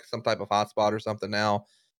 They have like some type of hotspot or something now,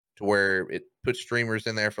 to where it puts streamers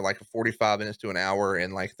in there for like 45 minutes to an hour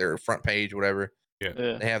and like their front page, whatever.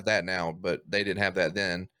 Yeah. They have that now, but they didn't have that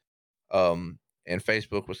then. And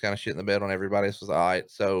Facebook was kind of shitting the bed on everybody. So all right,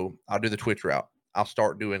 so I'll do the Twitch route. I'll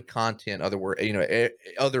start doing content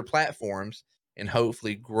other platforms, and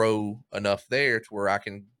hopefully grow enough there to where I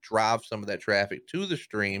can drive some of that traffic to the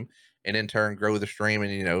stream, and in turn grow the stream,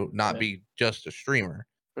 and not be just a streamer.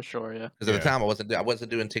 For sure, yeah. Because at the time I wasn't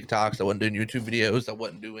doing TikToks, I wasn't doing YouTube videos, I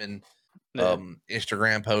wasn't doing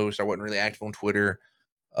Instagram posts, I wasn't really active on Twitter.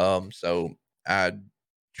 So I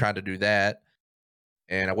tried to do that,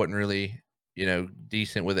 and I wasn't really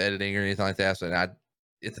decent with editing or anything like that. So at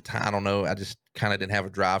the time, I don't know, I just kind of didn't have a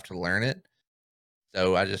drive to learn it.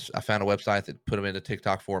 So I found a website that put them into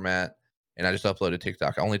TikTok format, and I just uploaded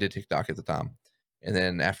TikTok. I only did TikTok at the time. And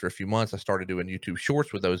then after a few months, I started doing YouTube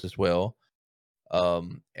shorts with those as well.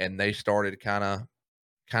 And they started kind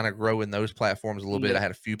of growing those platforms a little bit. I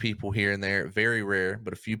had a few people here and there, very rare,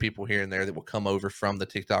 but a few people here and there that will come over from the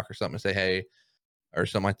TikTok or something and say, hey, or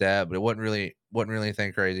something like that. But it wasn't really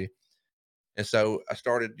anything crazy. And so I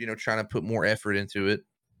started, trying to put more effort into it.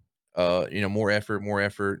 More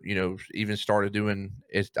effort, even started doing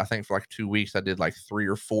it. I think for like 2 weeks, I did like 3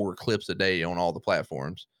 or 4 clips a day on all the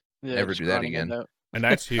platforms. Never do that again. And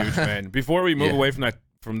that's huge, man. Before we move away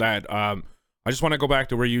from that, I just want to go back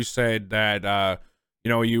to where you said that,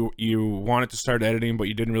 you wanted to start editing, but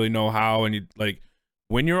you didn't really know how. And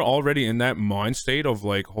when you're already in that mind state of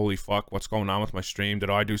like, holy fuck, what's going on with my stream? Did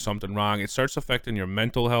I do something wrong? It starts affecting your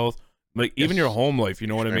mental health. Like even your home life, you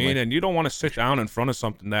know what I mean? And you don't want to sit down in front of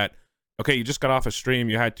something that, okay, you just got off a stream,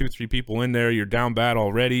 you had 2-3 people in there, you're down bad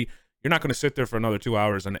already. You're not going to sit there for another 2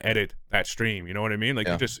 hours and edit that stream. You know what I mean? Like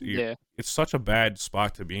it's such a bad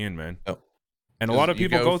spot to be in, man. And a lot of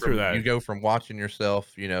people go through that. You go from watching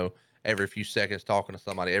yourself, every few seconds talking to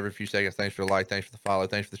somebody, every few seconds, thanks for the like, thanks for the follow,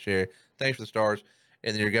 thanks for the share, thanks for the stars.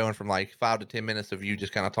 And then you're going from like 5 to 10 minutes of you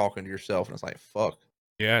just kind of talking to yourself. And it's like, fuck.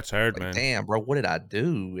 Yeah, it's hard, like, man. Damn, bro, what did I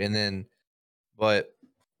do? And then, but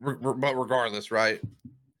regardless, right?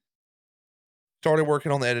 Started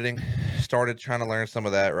working on the editing, started trying to learn some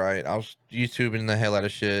of that, right? I was YouTubing the hell out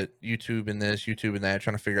of shit, YouTubing this, YouTubing that,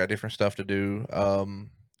 trying to figure out different stuff to do.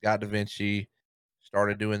 Got DaVinci,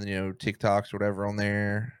 started doing, TikToks, whatever on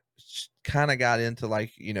there. Kind of got into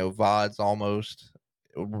like, VODs almost.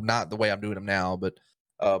 Not the way I'm doing them now, but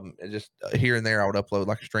just here and there I would upload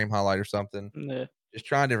like a stream highlight or something. Just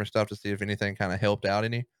trying different stuff to see if anything kind of helped out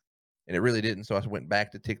any, and it really didn't. So I went back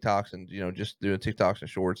to TikToks and just doing TikToks and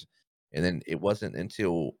shorts. And then it wasn't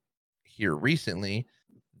until here recently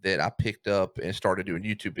that I picked up and started doing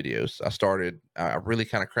YouTube videos. I really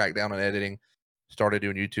kind of cracked down on editing, started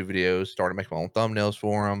doing YouTube videos, started making my own thumbnails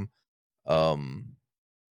for them.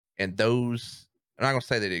 And those, I'm not gonna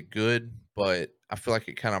say they did good, but I feel like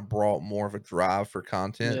it kind of brought more of a drive for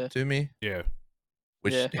content to me. Yeah.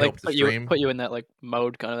 Which helped the stream. Put you in that like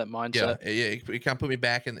mode, kind of that mindset. Yeah. It kind of put me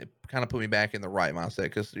back in the right mindset,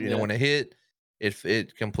 because when it hit,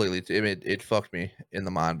 it completely it fucked me in the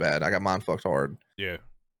mind bad. I got mind fucked hard. Yeah.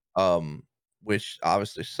 Which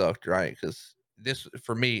obviously sucked, right? Because this,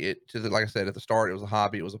 for me, like I said at the start, it was a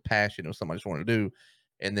hobby, it was a passion, it was something I just wanted to do.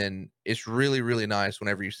 And then it's really, really nice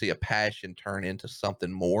whenever you see a passion turn into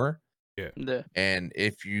something more. Yeah. And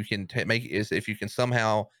if you can if you can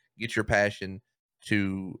somehow get your passion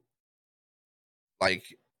to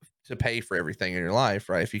pay for everything in your life,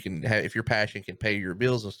 right? If your passion can pay your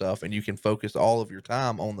bills and stuff, and you can focus all of your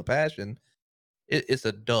time on the passion, it's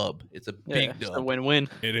a dub. It's a big dub. It's a win-win.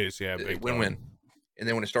 It is, yeah, big win-win. And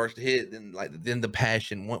then when it starts to hit, then the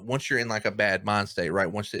passion, once you're in like a bad mind state,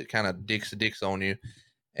 right? Once it kind of dicks on you,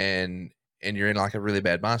 and you're in like a really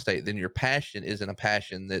bad mind state, then your passion isn't a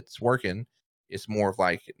passion that's working. It's more of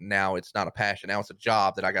like, now it's not a passion. Now it's a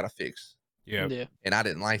job that I got to fix. Yeah. And I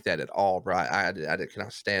didn't like that at all, bro. I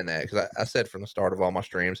cannot stand that, because I said from the start of all my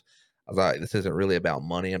streams, I was like, this isn't really about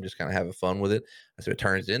money. I'm just kind of having fun with it. I said, it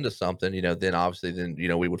turns into something, then obviously then,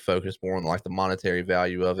 we would focus more on like the monetary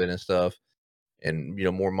value of it and stuff and,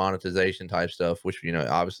 more monetization type stuff, which,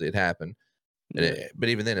 obviously it happened. But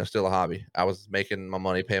even then, it was still a hobby. I was making my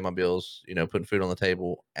money, paying my bills, putting food on the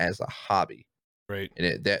table as a hobby. Right. And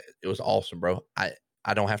it was awesome, bro.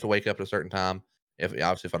 I don't have to wake up at a certain time. If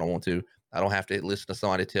I don't want to, I don't have to listen to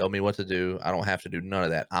somebody tell me what to do. I don't have to do none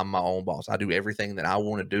of that. I'm my own boss. I do everything that I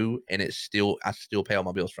want to do, and I still pay all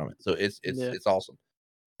my bills from it. So it's awesome.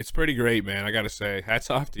 It's pretty great, man. I gotta say, hats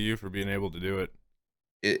off to you for being able to do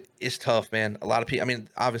it. It's tough, man. A lot of people. I mean,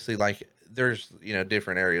 obviously, like there's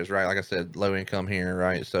different areas, right? Like I said, low income here,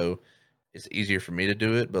 right? So it's easier for me to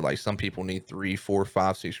do it, but like some people need 3, 4,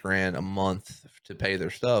 5, 6 grand a month to pay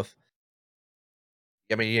their stuff.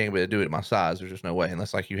 I mean, you ain't able to do it at my size. There's just no way,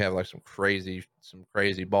 unless like you have like some crazy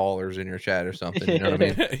ballers in your chat or something. You know what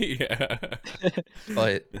I mean? Yeah.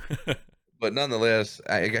 But but nonetheless,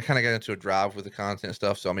 I kind of got into a drive with the content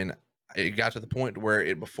stuff. So I mean, it got to the point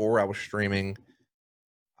where before I was streaming,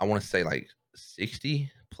 I want to say like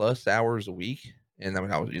 60 plus hours a week. And I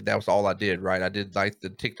mean, that was all I did, right? I did like the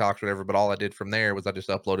TikToks, whatever, but all I did from there was I just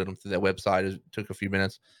uploaded them to that website. It took a few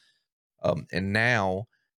minutes. And now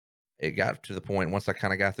it got to the point once I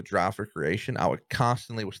kind of got the drive for creation, I would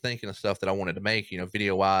constantly was thinking of stuff that I wanted to make,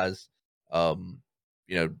 video wise, um,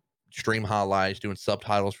 you know, stream highlights, doing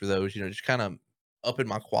subtitles for those, just kind of upping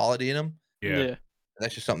my quality in them. Yeah.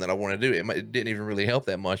 That's just something that I want to do. It didn't even really help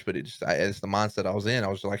that much, but it's the mindset I was in. I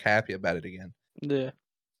was like happy about it again. Yeah.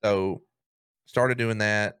 So started doing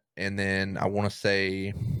that. And then I want to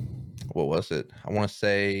say, what was it? I want to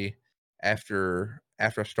say after I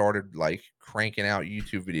started like cranking out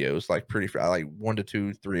YouTube videos, like like 1 to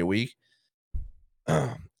 2, 3 a week,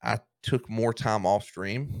 I took more time off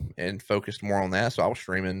stream and focused more on that. So I was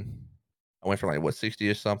streaming. I went from like what 60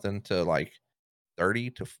 or something to like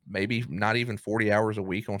 30 to maybe not even 40 hours a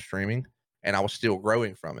week on streaming, and I was still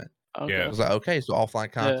growing from it. Okay. I was like, okay, so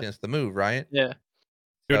offline content's the move, right? Yeah.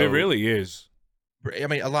 Dude, it So, really is. I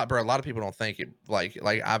mean, a lot of people don't think it. Like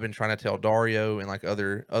I've been trying to tell Dario and like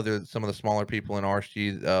other some of the smaller people in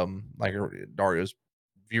RSG, like Dario's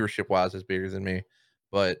viewership wise is bigger than me,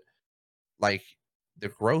 but like the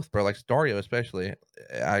growth, bro. Like Dario especially,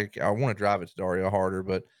 I want to drive it to Dario harder,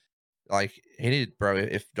 but like he needed, bro.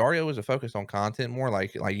 If Dario was to focus on content more,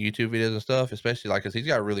 like YouTube videos and stuff, especially like because he's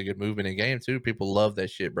got really good movement in game too. People love that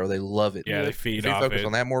shit, bro. They love it. Yeah, they If feed he off focused it.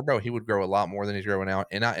 on that more, bro, he would grow a lot more than he's growing now.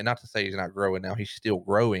 And not to say he's not growing now, he's still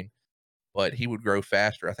growing, but he would grow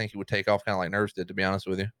faster. I think he would take off kind of like Nerves did, to be honest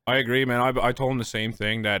with you. I agree, man. I told him the same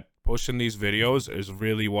thing, that pushing these videos is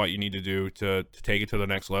really what you need to do to take it to the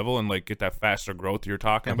next level and like get that faster growth you're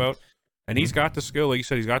talking about. And he's got the skill, like you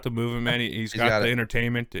said, he's got the movement, man. He's got the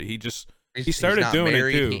entertainment. He started doing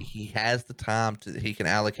it too. He has the time he can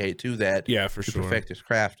allocate to that. Yeah, for to sure. perfect his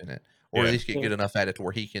craft in it, or at least get good enough at it to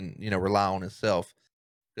where he can, rely on himself.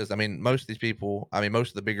 Because I mean, most of these people, most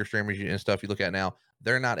of the bigger streamers and stuff you look at now,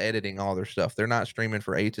 they're not editing all their stuff. They're not streaming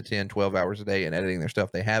for 8 to 10, 12 hours a day and editing their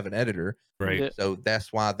stuff. They have an editor. Right. Yeah. So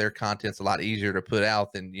that's why their content's a lot easier to put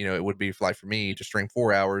out than, it would be for me to stream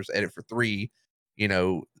 4 hours, edit for 3,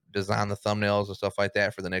 design the thumbnails and stuff like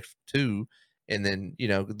that for the next 2. And then,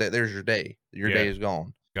 there's your day. Your day is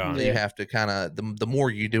gone. Gone. So you have to kind of, the more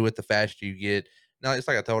you do it, the faster you get. Now, it's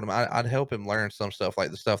like I told him, I'd help him learn some stuff,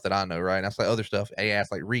 like the stuff that I know, right? And I say other stuff. He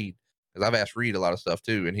asked like Reed, because I've asked Reed a lot of stuff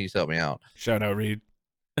too, and he's helped me out. Shout out Reed.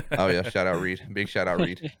 Oh yeah, shout out Reed. Big shout out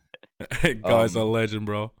Reed. Guy's a legend,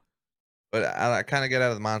 bro. But I kind of get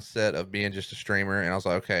out of the mindset of being just a streamer, and I was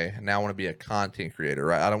like, okay, now I want to be a content creator,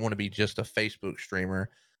 right? I don't want to be just a Facebook streamer.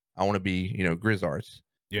 I want to be, GrizzArts.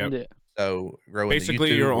 Yep. Yeah. So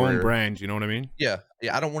basically your own brand, you know what I mean? Yeah.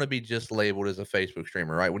 I don't want to be just labeled as a Facebook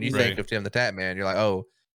streamer, right? When you Right. think of Tim the Tap Man, you're like, oh,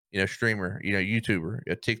 streamer,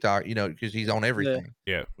 YouTuber, TikTok, because he's on everything.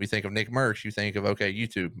 Yeah. We think of Nick Merckx, you think of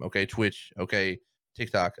YouTube, okay, Twitch, okay,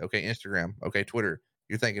 TikTok, okay, Instagram, okay, Twitter.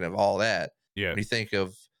 You're thinking of all that. Yeah. When you think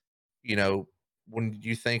of, when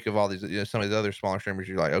you think of all these, some of these other smaller streamers,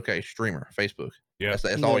 you're like, okay, streamer, Facebook. Yeah.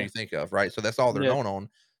 That's all you think of, right? So that's all they're known on.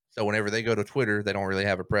 So whenever they go to Twitter, they don't really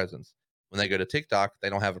have a presence. When they go to TikTok, they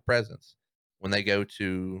don't have a presence. When they go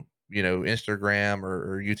to, Instagram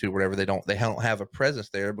or YouTube, whatever, they don't have a presence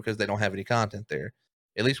there because they don't have any content there.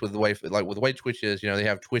 At least with the way Twitch is, they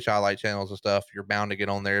have Twitch highlight channels and stuff. You're bound to get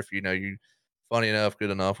on there if you funny enough,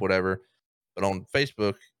 good enough, whatever. But on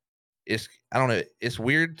Facebook, I don't know, it's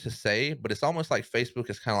weird to say, but it's almost like Facebook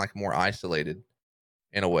is kind of like more isolated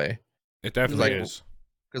in a way. It definitely is.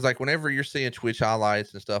 Because like whenever you're seeing Twitch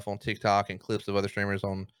highlights and stuff on TikTok and clips of other streamers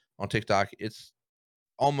on TikTok, it's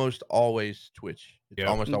almost always Twitch. It's Yep.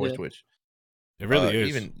 almost always Twitch. It really is.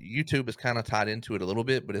 Even YouTube is kind of tied into it a little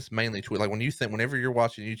bit, but it's mainly Twitch. Like whenever you're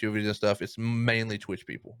watching YouTube videos and stuff, it's mainly Twitch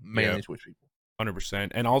people. Mainly Twitch people.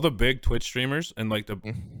 100%. And all the big Twitch streamers and like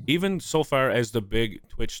Mhm. even so far as the big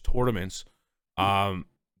Twitch tournaments,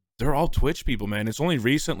 they're all Twitch people, man. It's only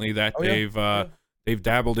recently that they've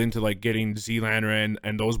dabbled into like getting Zlander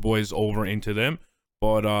and those boys over into them.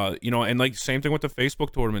 But you know, and like same thing with the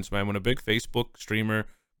Facebook tournaments, man. When a big Facebook streamer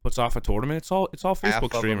puts off a tournament, it's all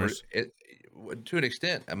Facebook streamers. To an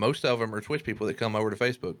extent, and most of them are Twitch people that come over to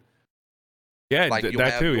Facebook. Yeah, like that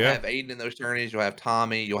you'll too. Yeah, have Aiden in those tourneys. You'll have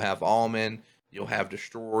Tommy. You'll have Allman. You'll have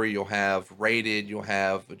Destroy. You'll have Rated. You'll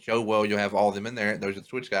have Joe. You'll have all of them in there. Those are the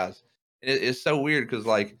Twitch guys. And it's so weird because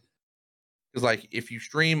like if you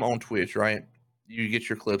stream on Twitch, right, you get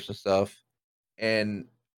your clips and stuff, and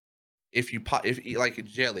if like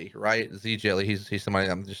Jelly, right, Z Jelly, he's somebody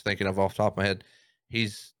I'm just thinking of off the top of my head.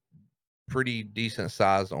 He's pretty decent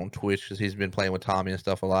size on Twitch because he's been playing with Tommy and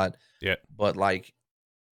stuff a lot. Yeah. But like,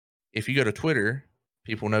 if you go to Twitter,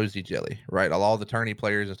 people know Z Jelly, right? All the tourney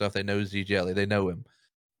players and stuff, they know Z Jelly. They know him.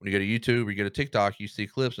 When you go to YouTube or you go to TikTok, you see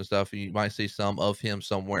clips and stuff, and you might see some of him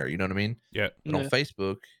somewhere. You know what I mean? Yeah. But on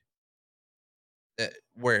Facebook,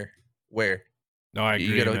 where? No, I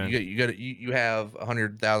agree, man. You have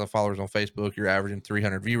 100,000 followers on Facebook. You're averaging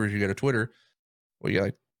 300 viewers. You go to Twitter, well, you got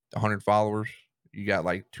like 100 followers. You got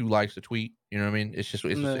like 2 likes a tweet. You know what I mean?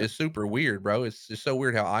 It's super weird, bro. It's just so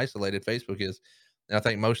weird how isolated Facebook is. And I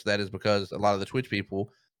think most of that is because a lot of the Twitch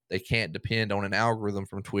people, they can't depend on an algorithm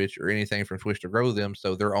from Twitch or anything from Twitch to grow them.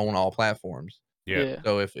 So they're on all platforms. Yeah.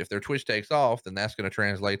 So if their Twitch takes off, then that's going to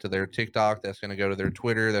translate to their TikTok. That's going to go to their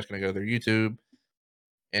Twitter. That's going to go to their YouTube.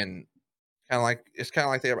 And it's kind of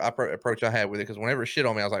like the approach I had with it. Because whenever it shit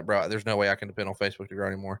on me, I was like, bro, there's no way I can depend on Facebook to grow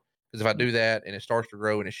anymore. Because if I do that and it starts to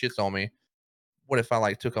grow and it shits on me, what if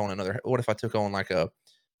I took on like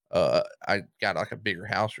I got like a bigger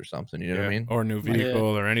house or something, you know what I mean? Or a new vehicle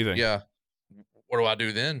or anything. Yeah. What do I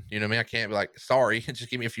do then? You know what I mean? I can't be like, sorry, just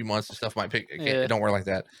give me a few months and stuff might pick. It don't work like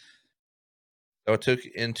that. So I took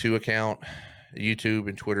into account YouTube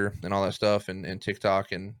and Twitter and all that stuff and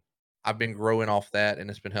TikTok, and I've been growing off that, and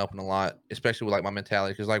it's been helping a lot, especially with like my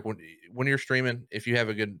mentality. Because like when you're streaming, if you have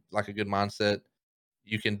a good mindset,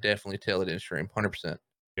 you can definitely tell it in stream, 100%.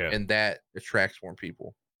 Yeah, and that attracts more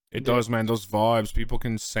people. It does, man. Those vibes, people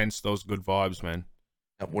can sense those good vibes, man.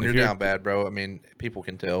 When you're down bad, bro, I mean, people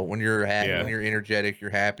can tell. When you're happy, when you're energetic, you're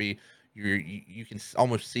happy. You can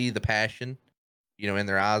almost see the passion, in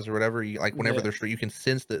their eyes or whatever. Whenever they're you can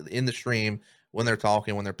sense that in the stream when they're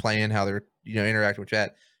talking, when they're playing, how they're interacting with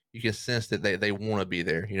chat. You can sense that they want to be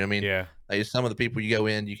there. You know what I mean? Yeah. Like some of the people you go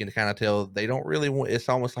in, you can kind of tell they don't really want. It's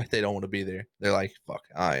almost like they don't want to be there. They're like, "Fuck,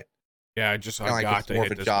 all right." Yeah, I got to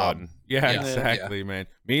hit this button. Yeah, exactly, man.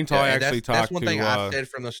 Me and Ty actually talked. That's one thing I said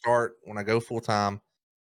from the start when I go full time.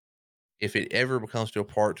 If it ever becomes to a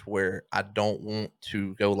part where I don't want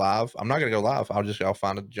to go live, I'm not gonna go live. I'll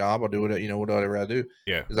find a job. I'll do it. Whatever I do.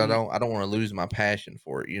 Yeah, because I don't want to lose my passion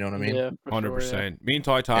for it. You know what I mean? Yeah, 100%. Me and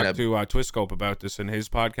Ty talked to Twiscope about this in his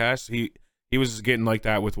podcast. He was getting like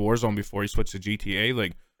that with Warzone before he switched to GTA.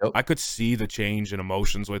 Like, I could see the change in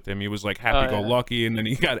emotions with him. He was like happy-go-lucky, and then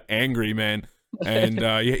he got angry, man. And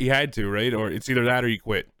he had to, right? Or it's either that or you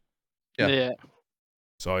quit. Yeah.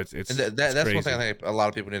 So it's that's crazy. one thing I think a lot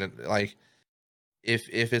of people need to like. If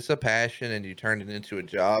it's a passion and you turn it into a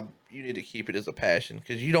job, you need to keep it as a passion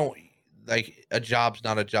because you don't like a job's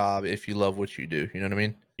not a job if you love what you do. You know what I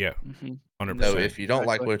mean? Yeah, 100%. So if you don't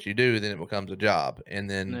like what you do, then it becomes a job, and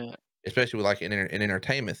then. Especially with like an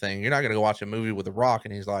entertainment thing, you're not gonna go watch a movie with The Rock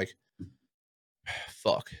and he's like,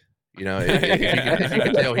 "Fuck," if you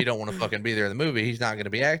can tell he don't want to fucking be there in the movie, he's not gonna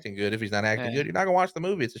be acting good. If he's not acting good, you're not gonna watch the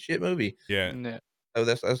movie. It's a shit movie. Yeah. So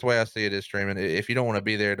that's the way I see it is streaming. If you don't want to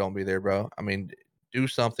be there, don't be there, bro. I mean, do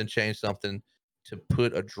something, change something to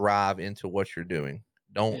put a drive into what you're doing.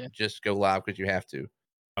 Don't just go live because you have to.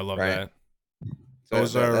 I love that.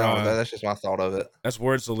 Those are that's just my thought of it. That's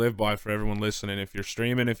words to live by for everyone listening. If you're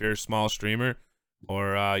streaming, if you're a small streamer,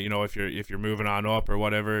 or if you're moving on up or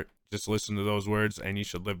whatever, just listen to those words and you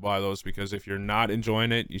should live by those, because if you're not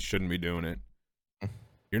enjoying it, you shouldn't be doing it.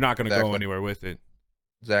 You're not going to go anywhere with it.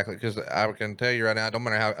 Exactly, because I can tell you right now, don't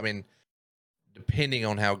matter how. I mean, depending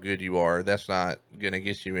on how good you are, that's not going to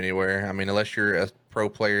get you anywhere. I mean, unless you're a pro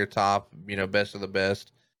player, top, best of the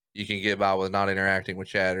best. You can get by with not interacting with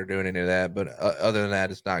chat or doing any of that, but other than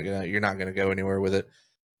that, you're not gonna go anywhere with it.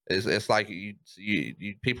 It's like you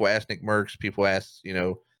people ask Nick Merckx, people ask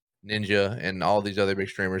Ninja and all these other big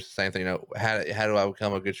streamers the same thing. How do I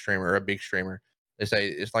become a good streamer or a big streamer? They say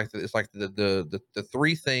it's like the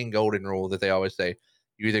 3-thing golden rule that they always say: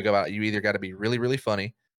 You either got to be really, really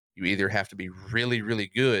funny. You either have to be really,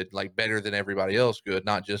 really good, like better than everybody else good,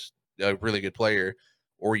 not just a really good player,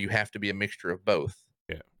 or you have to be a mixture of both.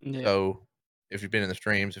 Yeah. So if you've been in the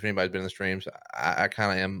streams, if anybody's been in the streams, I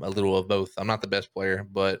kind of am a little of both. I'm not the best player,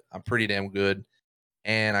 but I'm pretty damn good,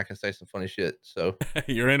 and I can say some funny shit. So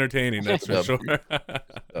you're entertaining, that's for sure.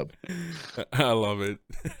 I love it.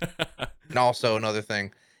 And also another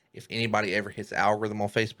thing, if anybody ever hits the algorithm on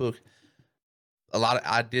Facebook,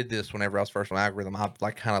 I did this whenever I was first on algorithm. I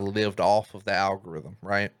like kind of lived off of the algorithm,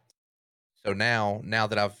 right? So now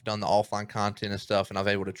that I've done the offline content and stuff, and I've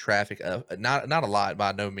able to traffic, not a lot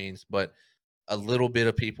by no means, but a little bit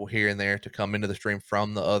of people here and there to come into the stream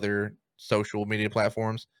from the other social media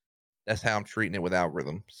platforms. That's how I'm treating it with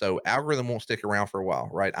algorithm. So algorithm won't stick around for a while,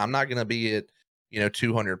 right? I'm not going to be at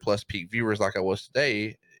 200 plus peak viewers like I was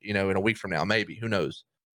today, in a week from now, maybe, who knows?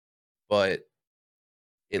 But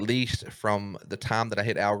at least from the time that I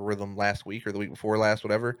hit algorithm last week or the week before last,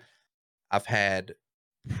 whatever, I've had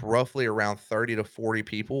roughly around 30 to 40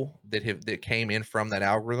 people that came in from that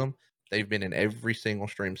algorithm. They've been in every single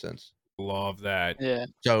stream since. Love that. Yeah.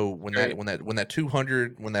 So when that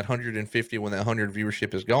 200, when that 150, when that 100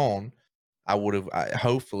 viewership is gone, I would have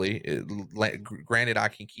hopefully, granted, I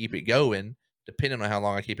can keep it going depending on how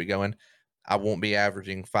long I keep it going. I won't be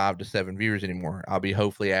averaging 5 to 7 viewers anymore. I'll be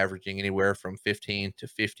hopefully averaging anywhere from 15 to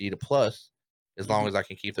 50 to plus, as long as I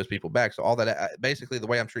can keep those people back. So all that, basically the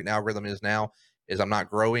way I'm treating algorithm is now is I'm not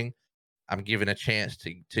growing. I'm given a chance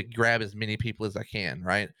to grab as many people as I can,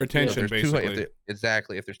 right? Retention, basically.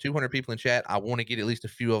 Exactly. If there's 200 people in chat, I want to get at least a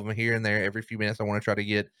few of them here and there. Every few minutes, I want to try to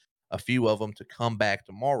get a few of them to come back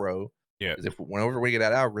tomorrow. Yeah. Because whenever we get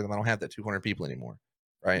that algorithm, I don't have that 200 people anymore,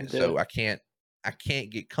 right? Yeah. So I can't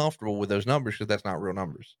get comfortable with those numbers because that's not real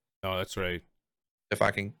numbers. No, that's right. If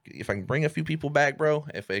I can bring a few people back, bro,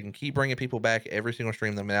 if I can keep bringing people back every single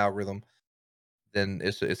stream, the algorithm, then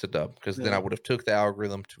it's a dub, because then I would have took the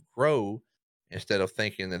algorithm to grow instead of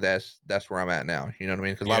thinking that's where I'm at now. You know what I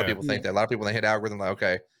mean? Because a lot of people think that. A lot of people, when they hit algorithm, like,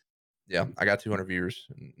 okay, yeah, I got 200 viewers.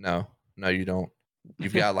 No, you don't.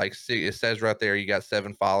 You've got like it says right there, you got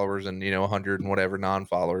 7 followers and 100 and whatever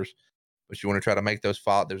non-followers. But you want to try to make those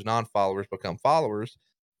non-followers become followers.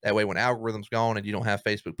 That way, when algorithm's gone and you don't have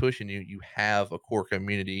Facebook pushing you, you have a core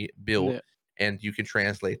community built. And you can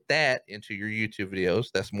translate that into your YouTube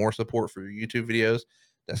videos. That's more support for your YouTube videos.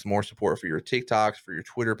 That's more support for your TikToks, for your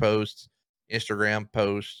Twitter posts, Instagram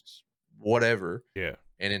posts, whatever. Yeah.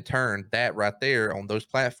 And in turn, that right there on those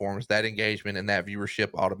platforms, that engagement and that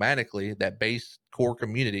viewership automatically, that base core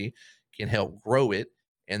community can help grow it.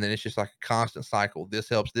 And then it's just like a constant cycle. This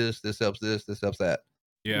helps this helps this helps that.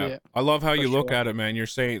 Yeah. I love how you look at it, man. You're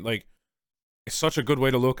saying, like, it's such a good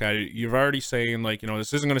way to look at it. You're already saying, like,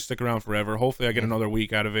 this isn't going to stick around forever. Hopefully I get another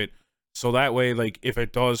week out of it. So that way, like, if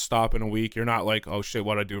it does stop in a week, you're not like, oh shit,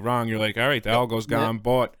 what'd I do wrong? You're like, all right, the algo's gone,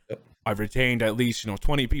 but I've retained at least,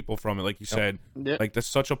 20 people from it, like you said. Like, that's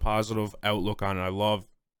such a positive outlook on it. I love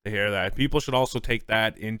to hear that. People should also take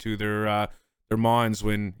that into their minds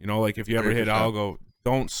when, like, if you ever hit algo,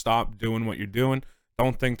 don't stop doing what you're doing.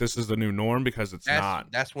 Don't think this is the new norm, because it's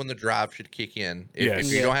not. That's when the drive should kick in.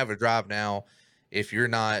 If you don't have a drive now, if you're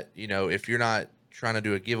not, if you're not trying to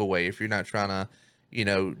do a giveaway, if you're not trying to,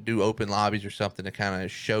 do open lobbies or something to kind of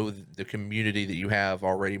show the community that you have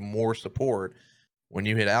already more support, when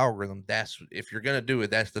you hit algorithm, if you're going to do it,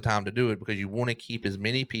 that's the time to do it, because you want to keep as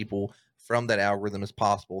many people from that algorithm as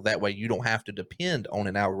possible. That way you don't have to depend on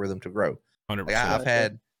an algorithm to grow. 100%. Like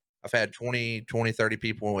I've had 20, 30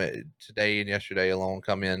 people today and yesterday alone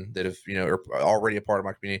come in that have, are already a part of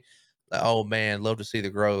my community. Like, oh man, love to see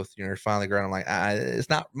the growth. They're finally growing. I'm like, it's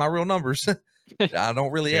not my real numbers. I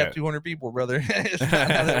don't really have 200 people, brother. It's not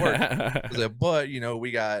how that works. But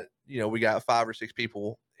we got 5 or 6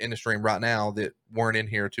 people in the stream right now that weren't in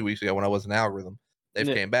here 2 weeks ago when I was an algorithm. They've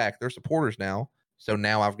came back. They're supporters now. So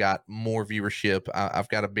now I've got more viewership. I've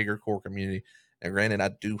got a bigger core community. And granted, I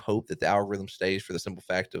do hope that the algorithm stays for the simple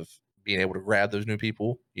fact of being able to grab those new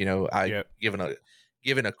people.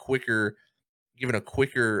 Given a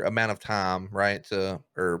quicker amount of time, right?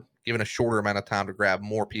 Or given a shorter amount of time to grab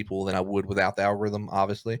more people than I would without the algorithm,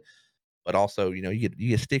 obviously. But also, you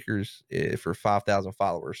get stickers for 5,000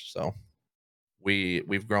 followers. So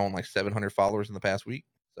we've grown like 700 followers in the past week.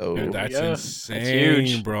 So dude, that's insane, that's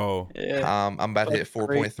huge, bro. Yeah. I'm about to hit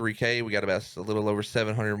 4.3K. We got about a little over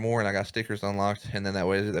 700 more, and I got stickers unlocked. And then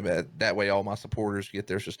that way all my supporters get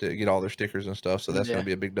get all their stickers and stuff. So that's gonna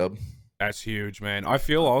be a big dub. That's huge, man. I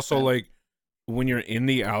feel also like when you're in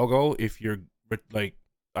the algo, if you're like,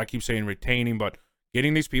 I keep saying retaining, but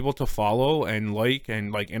getting these people to follow and like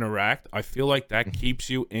interact, I feel like that keeps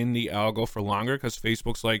you in the algo for longer, because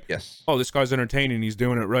Facebook's like, yes, oh, this guy's entertaining, he's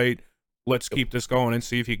doing it right, let's keep this going and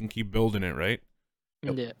see if he can keep building it, right?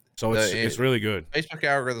 Yeah. So it's really good. Facebook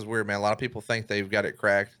algorithm is weird, man. A lot of people think they've got it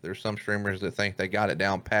cracked. There's some streamers that think they got it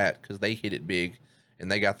down pat because they hit it big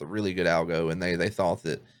and they got the really good algo, and they thought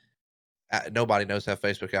that nobody knows how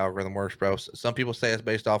Facebook algorithm works, bro. Some people say it's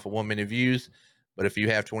based off of 1 minute views, but if you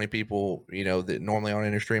have 20 people, you know, that normally on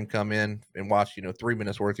your stream come in and watch, you know, 3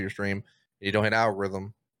 minutes worth of your stream, and you don't hit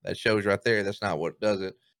algorithm, that shows right there. That's not what does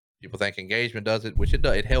it. People think engagement does it, which it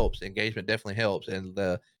does. It helps. Engagement definitely helps in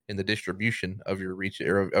the distribution of your reach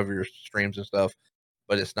or of your streams and stuff,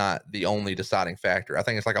 but it's not the only deciding factor. I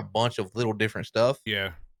think it's like a bunch of little different stuff.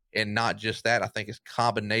 Yeah. And not just that. I think it's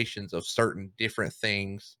combinations of certain different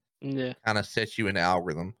things kind of sets you in the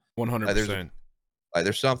algorithm. 100%.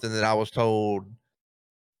 There's something that I was told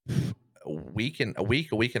a week and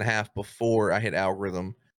a half before I hit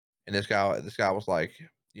algorithm, and this guy was like,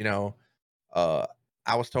 you know,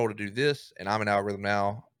 I was told to do this, and I'm an algorithm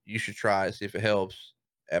now. You should try it, see if it helps.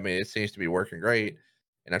 I mean, it seems to be working great,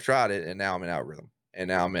 and I tried it, and now I'm in algorithm, and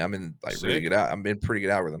now I'm in like Sick. really good. I'm in pretty good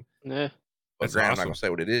algorithm. Yeah. But granted, awesome. I'm not gonna say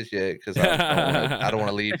what it is yet because I don't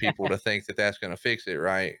want to lead people to think that that's gonna fix it,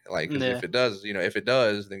 right? Like, because if it does, you know, if it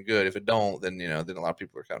does, then good. If it don't, then you know, then a lot of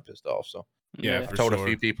people are kind of pissed off. So yeah, I told a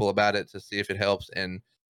few people about it to see if it helps and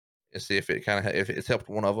see if it kind of if it's helped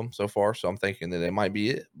one of them so far. So I'm thinking that it might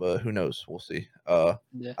be it, but who knows? We'll see.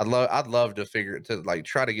 I'd love to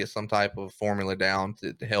try to get some type of formula down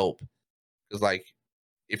to help, because like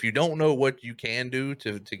if you don't know what you can do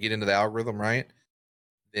to get into the algorithm, right,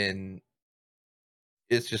 then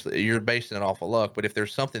it's just you're basing it off of luck. But if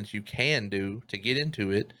there's something you can do to get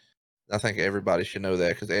into it, I think everybody should know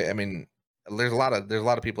that, because I mean, there's a lot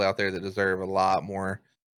of people out there that deserve a lot more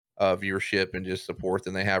viewership and just support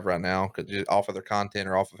than they have right now, because just off of their content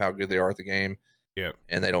or off of how good they are at the game. Yeah,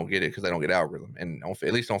 and they don't get it because they don't get algorithm. And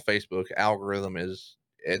at least on Facebook, algorithm is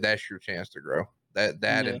that's your chance to grow.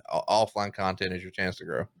 And offline content is your chance to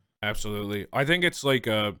grow. Absolutely. I think it's like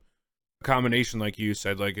a combination, like you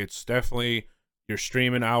said. Like, it's definitely your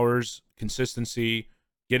streaming hours, consistency,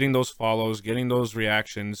 getting those follows, getting those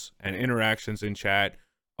reactions and interactions in chat,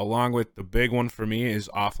 along with the big one for me is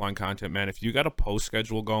offline content, man. If you got a post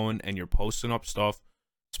schedule going and you're posting up stuff,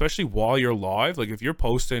 especially while you're live, like if you're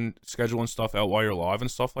posting, scheduling stuff out while you're live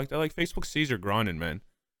and stuff like that, like Facebook sees you're grinding, man.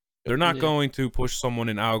 They're not going to push someone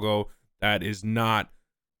in algo that is not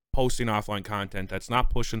posting offline content, that's not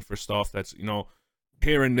pushing for stuff that's, you know,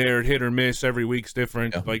 here and there, hit or miss, every week's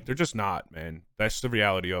different. Like, they're just not, man. That's the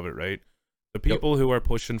reality of it, right? The people who are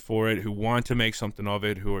pushing for it, who want to make something of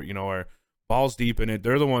it, who are, you know, are balls deep in it,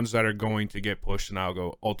 they're the ones that are going to get pushed and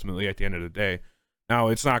algo ultimately at the end of the day. Now,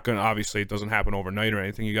 it's not going to, obviously, it doesn't happen overnight or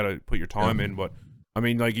anything. You got to put your time in. But, I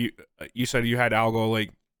mean, like, you said you had algo,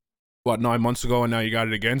 like, what, 9 months ago, and now you got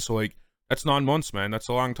it again. So, like, that's 9 months, man. That's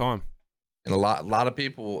a long time. And a lot of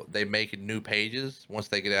people, they make new pages once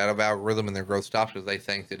they get out of algorithm and their growth stops because they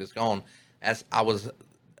think that it's gone. As I was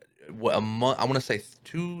a month, I want to say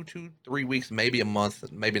 3 weeks, maybe a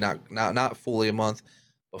month, maybe not fully a month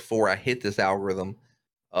before I hit this algorithm.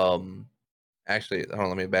 Actually, hold on,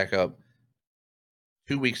 let me back up.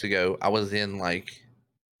 2 weeks ago, I was in like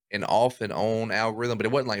an off and on algorithm, but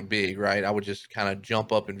it wasn't like big, right? I would just kind of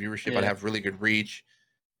jump up in viewership. I'd have really good reach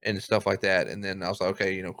and stuff like that. And then I was like,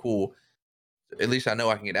 okay, you know, cool. At least I know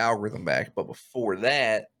I can get algorithm back. But before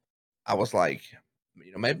that, I was like,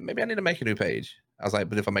 you know, maybe I need to make a new page. I was like,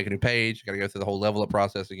 but if I make a new page, I got to go through the whole level up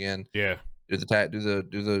process again. Yeah. Do the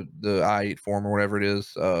I8 form or whatever it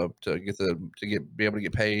is, to be able to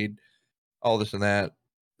get paid, all this and that.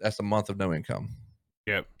 That's a month of no income.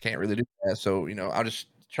 Yep. Can't really do that. So, you know, I'll just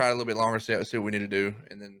try a little bit longer, see what we need to do,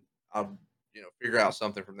 and then I'll, you know, figure out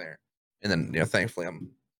something from there. And then, you know, thankfully I'm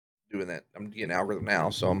doing that. I'm getting algorithm now,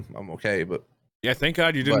 so I'm okay. But yeah, thank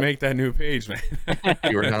God you didn't make that new page, man.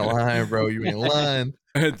 You were not lying, bro. You ain't lying.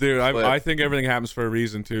 Dude, I think everything happens for a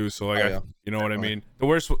reason too. So like, you know what I mean? The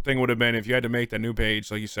worst thing would have been if you had to make that new page,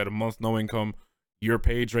 like you said, a month, no income. Your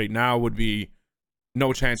page right now would be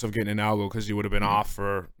no chance of getting an algo because you would have been off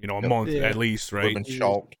for, you know, a month at least, right? Would have been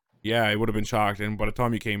chalked. Yeah, it would have been chalked. And by the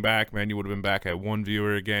time you came back, man, you would have been back at 1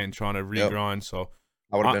 viewer again, trying to regrind. So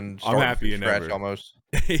I would have been I'm happy in scratch almost.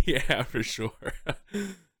 Yeah, for sure.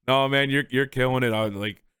 No, man, you're killing it.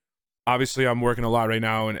 Like, obviously I'm working a lot right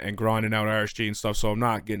now and grinding out RSG and stuff, so I'm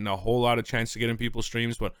not getting a whole lot of chance to get in people's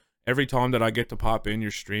streams, but every time that I get to pop in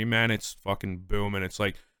your stream, man, it's fucking booming. It's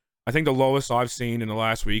like, I think the lowest I've seen in the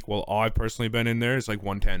last week, well, I've personally been in there, is like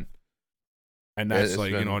 110. And that's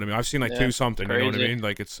like, you know what I mean? I've seen like 2 something, crazy. You know what I mean?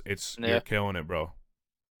 Like, it's you're killing it, bro.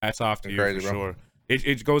 Hats off to you crazy, for bro. sure.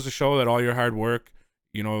 It goes to show that all your hard work,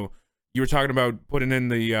 you know, you were talking about putting in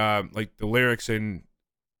the like the lyrics in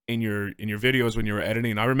your videos when you were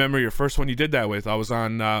editing. I remember your first one you did that with. I was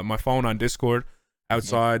on my phone on Discord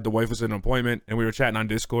outside. The wife was in an appointment, and we were chatting on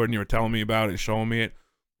Discord, and you were telling me about it and showing me it.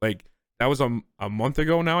 Like that was a month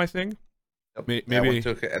ago now, I think. Maybe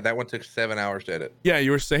that one took 7 hours to edit. Yeah,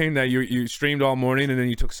 you were saying that you streamed all morning and then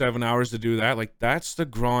you took 7 hours to do that. Like that's the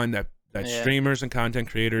grind that streamers and content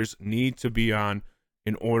creators need to be on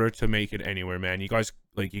in order to make it anywhere, man. You guys,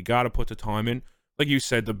 like, you got to put the time in. Like you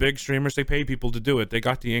said, the big streamers, they pay people to do it. They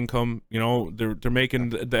got the income, you know, they're making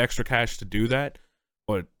the extra cash to do that.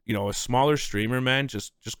 But, you know, a smaller streamer, man,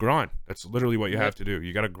 just grind. That's literally what you have to do.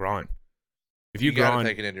 You got to grind. If you grind, gotta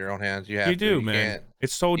take it into your own hands. You have to. You man.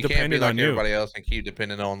 It's so dependent can't be like on you. Everybody else and keep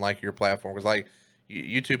depending on like your platform, because like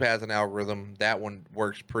YouTube has an algorithm that one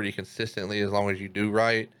works pretty consistently as long as you do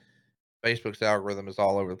right. Facebook's algorithm is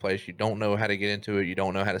all over the place. You don't know how to get into it. You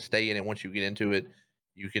don't know how to stay in it. Once you get into it,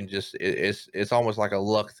 you can just it's almost like a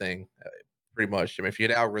luck thing, pretty much. I mean, if you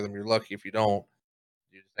hit algorithm, you're lucky. If you don't,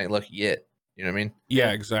 you just ain't lucky yet. You know what I mean?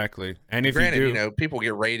 Yeah, exactly. And if granted, you do, people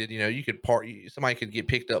get raided. You could somebody could get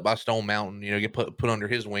picked up by Stone Mountain. Get put under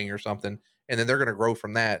his wing or something, and then they're going to grow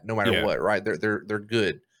from that no matter what, right? They're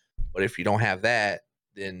good. But if you don't have that,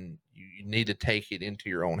 then you need to take it into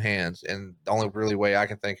your own hands. And the only really way I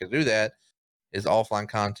can think to do that is offline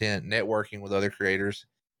content, networking with other creators,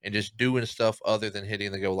 and just doing stuff other than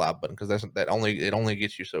hitting the go live button, because it only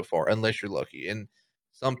gets you so far unless you're lucky. And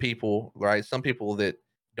some people, right? Some people that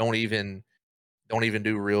don't even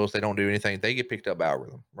do reels, they don't do anything, they get picked up by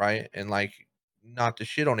algorithm, right? And like, not to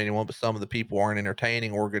shit on anyone, but some of the people aren't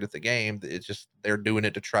entertaining or good at the game. It's just they're doing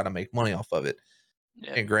it to try to make money off of it.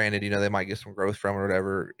 Yeah. And granted, they might get some growth from it or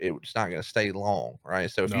whatever. It's not going to stay long, right?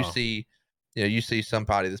 So if you see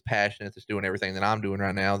somebody that's passionate, that's doing everything that I'm doing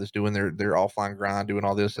right now, that's doing their offline grind, doing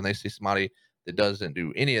all this, and they see somebody that doesn't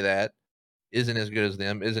do any of that, isn't as good as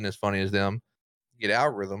them, isn't as funny as them, get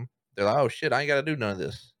algorithm, they're like, oh shit, I ain't got to do none of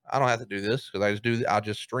this. I don't have to do this because I'll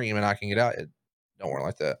just stream and I can get out. It don't work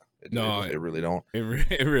like that. It really don't.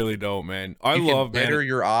 It really don't, man. You can better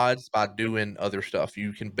your odds by doing other stuff.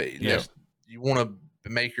 You can you want to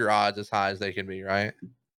make your odds as high as they can be, right?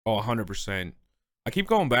 Oh, 100%. I keep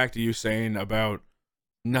going back to you saying about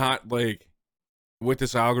not like with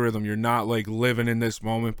this algorithm, you're not like living in this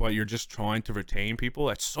moment, but you're just trying to retain people.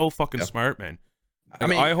 That's so fucking smart, man. Like, I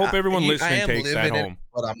mean, I hope everyone listening takes that home.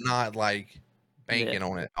 But I'm not like banking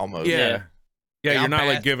on it almost. Yeah, you're not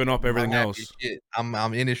like giving up everything else. I'm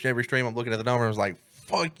in every stream. I'm looking at the numbers like,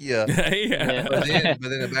 fuck yeah. Yeah. But then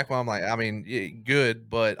in the back I'm like, I mean, good,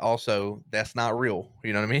 but also that's not real.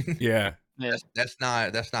 You know what I mean? Yeah. That's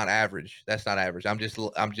not average. That's not average. I'm just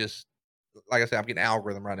like I said, I'm getting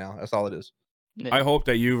algorithm right now. That's all it is. I hope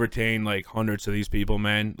that you retain like hundreds of these people,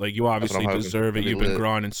 man. Like, you obviously deserve it. You've been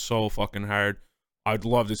grinding so fucking hard. I'd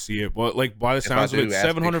love to see it, but like, by the sounds of it,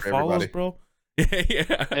 700 follows, bro.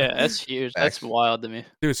 Yeah, that's huge. That's wild to me,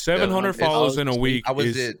 dude. 700 follows in a week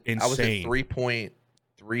is insane. I was at 3.3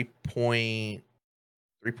 or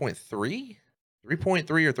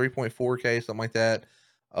 3.4K, something like that,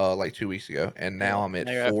 like 2 weeks ago, and now I'm at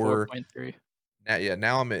 4.3.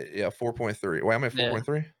 Now I'm at 4.3. Wait, I'm at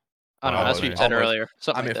 4.3. I don't know. That's what you said earlier.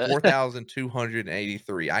 I'm at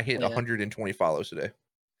 4,283. I hit 120 follows today.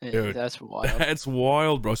 Dude, that's wild. That's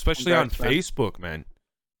wild, bro. Especially on Facebook, man.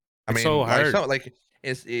 I mean, so hard.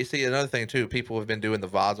 You see, another thing too. People have been doing the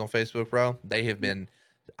VODs on Facebook, bro. They have been.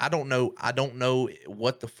 I don't know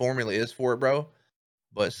what the formula is for it, bro.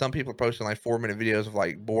 But some people are posting like 4-minute videos of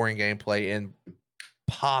like boring gameplay and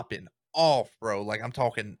popping off, bro. Like, I'm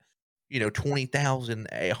talking, 20,000,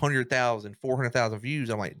 100,000, 400,000 views.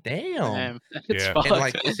 I'm like, damn. Yeah. And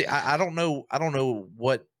like, see, I don't know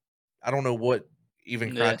what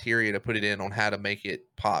even criteria to put it in on how to make it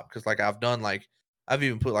pop, because like I've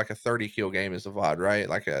even put like a 30 kill game as a VOD, right?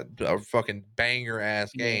 Like a fucking banger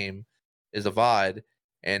ass game is a VOD,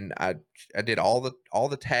 and I did all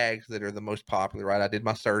the tags that are the most popular, right? I did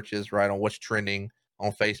my searches, right, on what's trending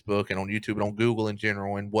on Facebook and on YouTube and on Google in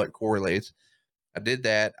general and what correlates. I did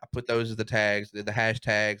that. I put those as the tags, did the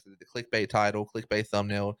hashtags, did the clickbait title, clickbait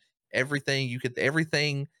thumbnail, everything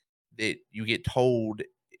that you get told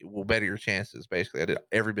will better your chances. Basically, I did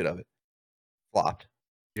every bit of it. Flopped.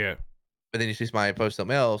 Yeah. But then you see somebody post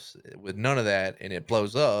something else with none of that, and it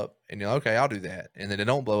blows up, and you're like, okay, I'll do that. And then it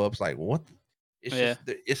don't blow up. It's like, what? It's just,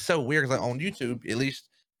 it's so weird. Cause like on YouTube, at least,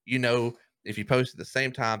 if you post at the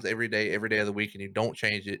same times every day of the week, and you don't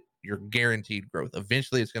change it, you're guaranteed growth.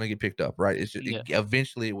 Eventually it's going to get picked up, right? It's just,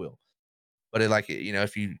 eventually it will. But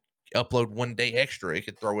if you upload one day extra, it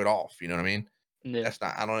could throw it off. You know what I mean? Yeah. That's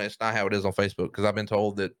not, I don't know, it's not how it is on Facebook, because I've been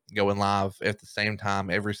told that going live at the same time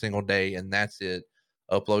every single day and that's it.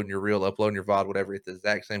 Uploading your reel, uploading your VOD, whatever, at the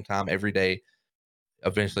exact same time every day,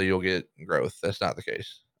 eventually you'll get growth. That's not the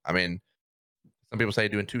case. I mean, some people say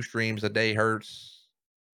doing 2 streams a day hurts.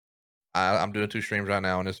 I'm doing 2 streams right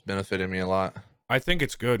now and it's benefited me a lot. I think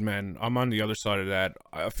it's good, man. I'm on the other side of that.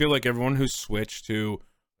 I feel like everyone who's switched to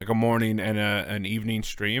like a morning and an evening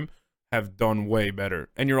stream have done way better.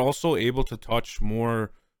 And you're also able to touch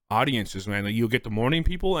more audiences, man. Like you'll get the morning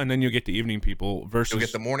people and then you'll get the evening people versus You'll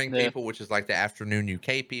get the morning people, which is like the afternoon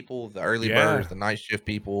UK people, the early birds, the night shift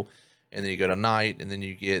people, and then you go to night, and then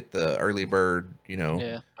you get the early bird,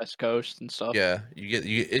 Yeah, West Coast and stuff. Yeah,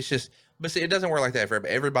 it's just, but see, it doesn't work like that for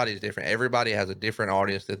everybody. Everybody's different. Everybody has a different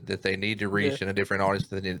audience that they need to reach, and a different audience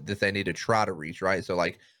that they need to try to reach, right? So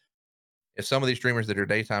like, if some of these streamers that are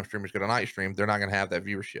daytime streamers go to night stream, they're not going to have that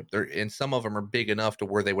viewership. And some of them are big enough to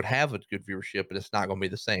where they would have a good viewership, but it's not going to be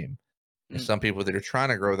the same. And some people that are trying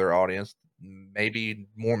to grow their audience, maybe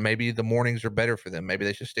the mornings are better for them. Maybe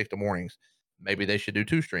they should stick to mornings. Maybe they should do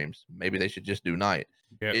 2 streams. Maybe they should just do night.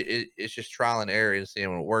 Yeah. It's just trial and error and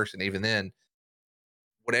seeing what works. And even then,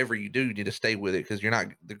 whatever you do, you need to stay with it, because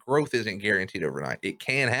the growth isn't guaranteed overnight. It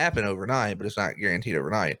can happen overnight, but it's not guaranteed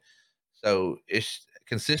overnight. So it's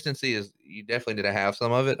consistency is, you definitely need to have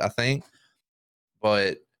some of it, I think.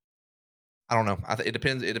 But I don't know. It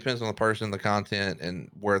depends. It depends on the person, the content,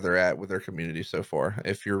 and where they're at with their community so far.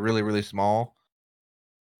 If you're really, really small,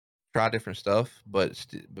 try different stuff, but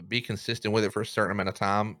be consistent with it for a certain amount of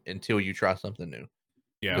time until you try something new.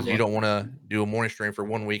 Yeah. Because you don't want to do a morning stream for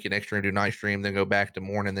 1 week and next stream do night stream, then go back to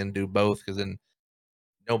morning, then do both, because then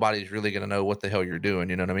nobody's really going to know what the hell you're doing.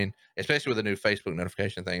 You know what I mean? Especially with the new Facebook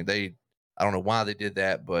notification thing. I don't know why they did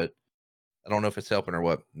that, but I don't know if it's helping or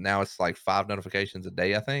what. Now it's like 5 notifications a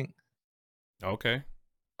day, I think. Okay.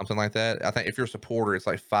 Something like that. I think if you're a supporter, it's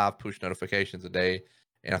like 5 push notifications a day.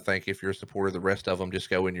 And I think if you're a supporter, the rest of them just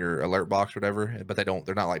go in your alert box or whatever. But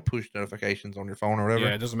they're not like push notifications on your phone or whatever.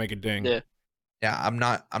 Yeah, it doesn't make a ding. Yeah, I'm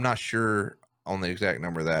not sure on the exact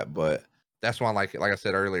number of that, but that's why, like I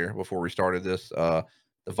said earlier before we started this, the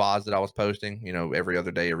VODs that I was posting, every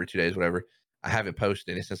other day, every 2 days, whatever, I haven't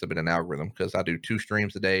posted any since I've been in algorithm, because I do 2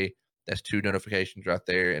 streams a day. That's 2 notifications right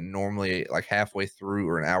there. And normally, like halfway through,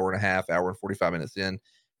 or an hour and a half, hour and 45 minutes in,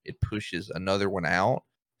 it pushes another one out.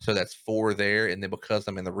 So that's 4 there. And then because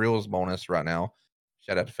I'm in the Reels bonus right now,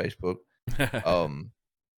 shout out to Facebook.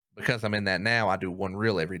 Because I'm in that now, I do 1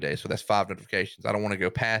 reel every day. So that's 5 notifications. I don't want to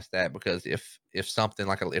go past that, because if something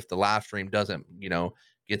like if the live stream doesn't,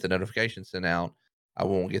 get the notification sent out, I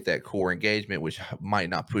won't get that core engagement, which might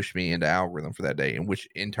not push me into algorithm for that day, and which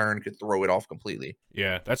in turn could throw it off completely.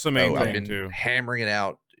 Yeah, that's the main thing I've been too. hammering it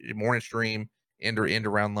out. Morning stream, end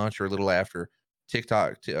around lunch or a little after.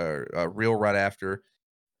 TikTok, reel right after.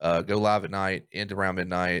 Go live at night, end around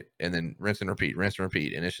midnight, and then rinse and repeat.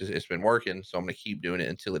 And it's been working. So I'm going to keep doing it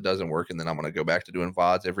until it doesn't work. And then I'm going to go back to doing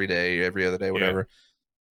VODs every day, every other day, whatever.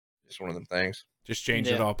 Just one of them things. Just change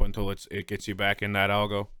it up until it gets you back in that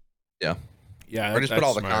algo. Yeah. Yeah. Or just put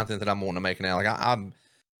all the content that I'm wanting to make now. Like I'm,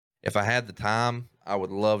 if I had the time, I would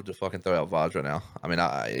love to fucking throw out VODs right now. I mean,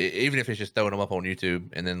 even if it's just throwing them up on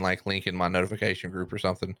YouTube and then like linking my notification group or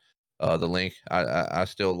something, the link, I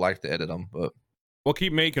still like to edit them, but. Well,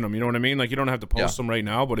 keep making them. You know what I mean? Like, you don't have to post them right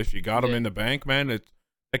now, but if you got them in the bank, man,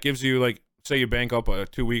 that gives you, like, say you bank up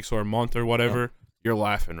 2 weeks or a month or whatever, you're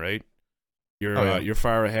laughing, right? You're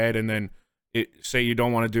far ahead, and then say you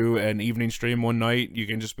don't want to do an evening stream one night, you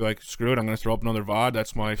can just be like, screw it, I'm gonna throw up another VOD.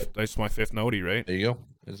 That's my 5th noti, right? There you go.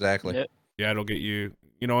 Exactly. Yeah, it'll get you.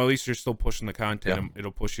 At least you're still pushing the content. And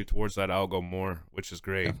it'll push you towards that algo more, which is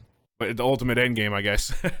great. Yeah. But the ultimate end game, I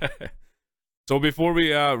guess. So before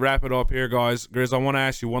we wrap it up here, guys, Grizz, I want to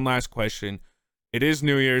ask you one last question. It is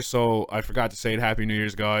New Year's, so I forgot to say it. Happy New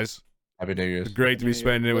Year's, guys. Happy New Year's. It's great to be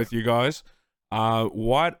spending it with you guys.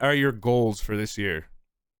 What are your goals for this year?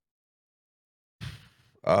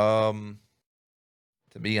 To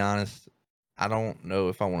be honest, I don't know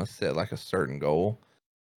if I want to set like a certain goal.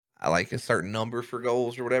 I like a certain number for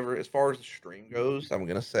goals or whatever. As far as the stream goes, I'm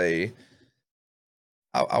gonna say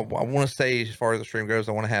I want to say, as far as the stream goes,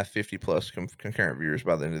 I want to have 50 plus concurrent viewers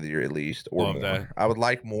by the end of the year at least, or Love more. That. I would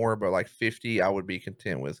like more, but like 50, I would be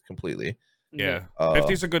content with completely. Yeah,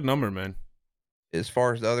 50 is a good number, man. As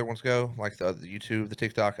far as the other ones go, like the YouTube, the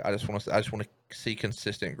TikTok, I just want to see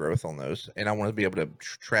consistent growth on those, and I want to be able to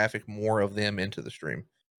traffic more of them into the stream.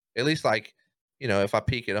 At least, like, if I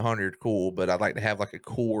peak at 100, cool, but I'd like to have like a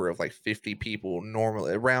core of like 50 people,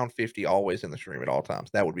 normally around 50, always in the stream at all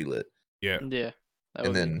times. That would be lit. Yeah. That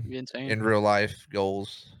would be insane. In real life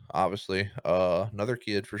goals, obviously, another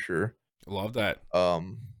kid for sure. Love that. Oh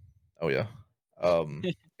yeah.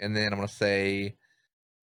 And then I'm gonna say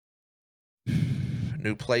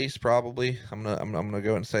new place probably. I'm gonna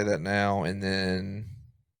go and say that now, and then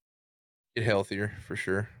get healthier for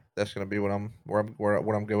sure. That's gonna be what I'm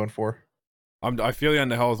going for. I feel you on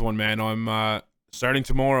the health one, man. I'm starting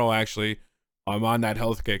tomorrow actually. I'm on that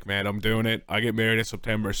health kick, man. I'm doing it. I get married in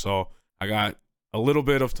September, so I got a little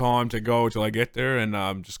bit of time to go till I get there, and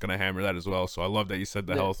I'm just gonna hammer that as well. So I love that you said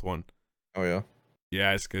the health one. Oh yeah.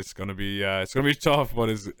 Yeah, it's gonna be tough, but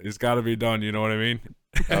it's got to be done. You know what I mean?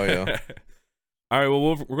 Oh yeah. All right, well,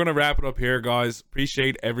 we're going to wrap it up here, guys.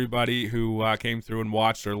 Appreciate everybody who came through and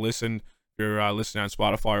watched or listened. If you're listening on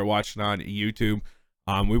Spotify or watching on YouTube,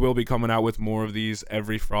 we will be coming out with more of these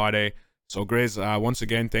every Friday. So, Grizz, once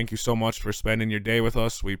again, thank you so much for spending your day with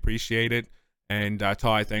us. We appreciate it. And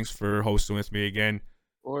Ty, thanks for hosting with me again.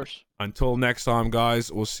 Of course. Until next time,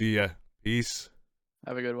 guys, we'll see ya. Peace.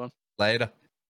 Have a good one. Later.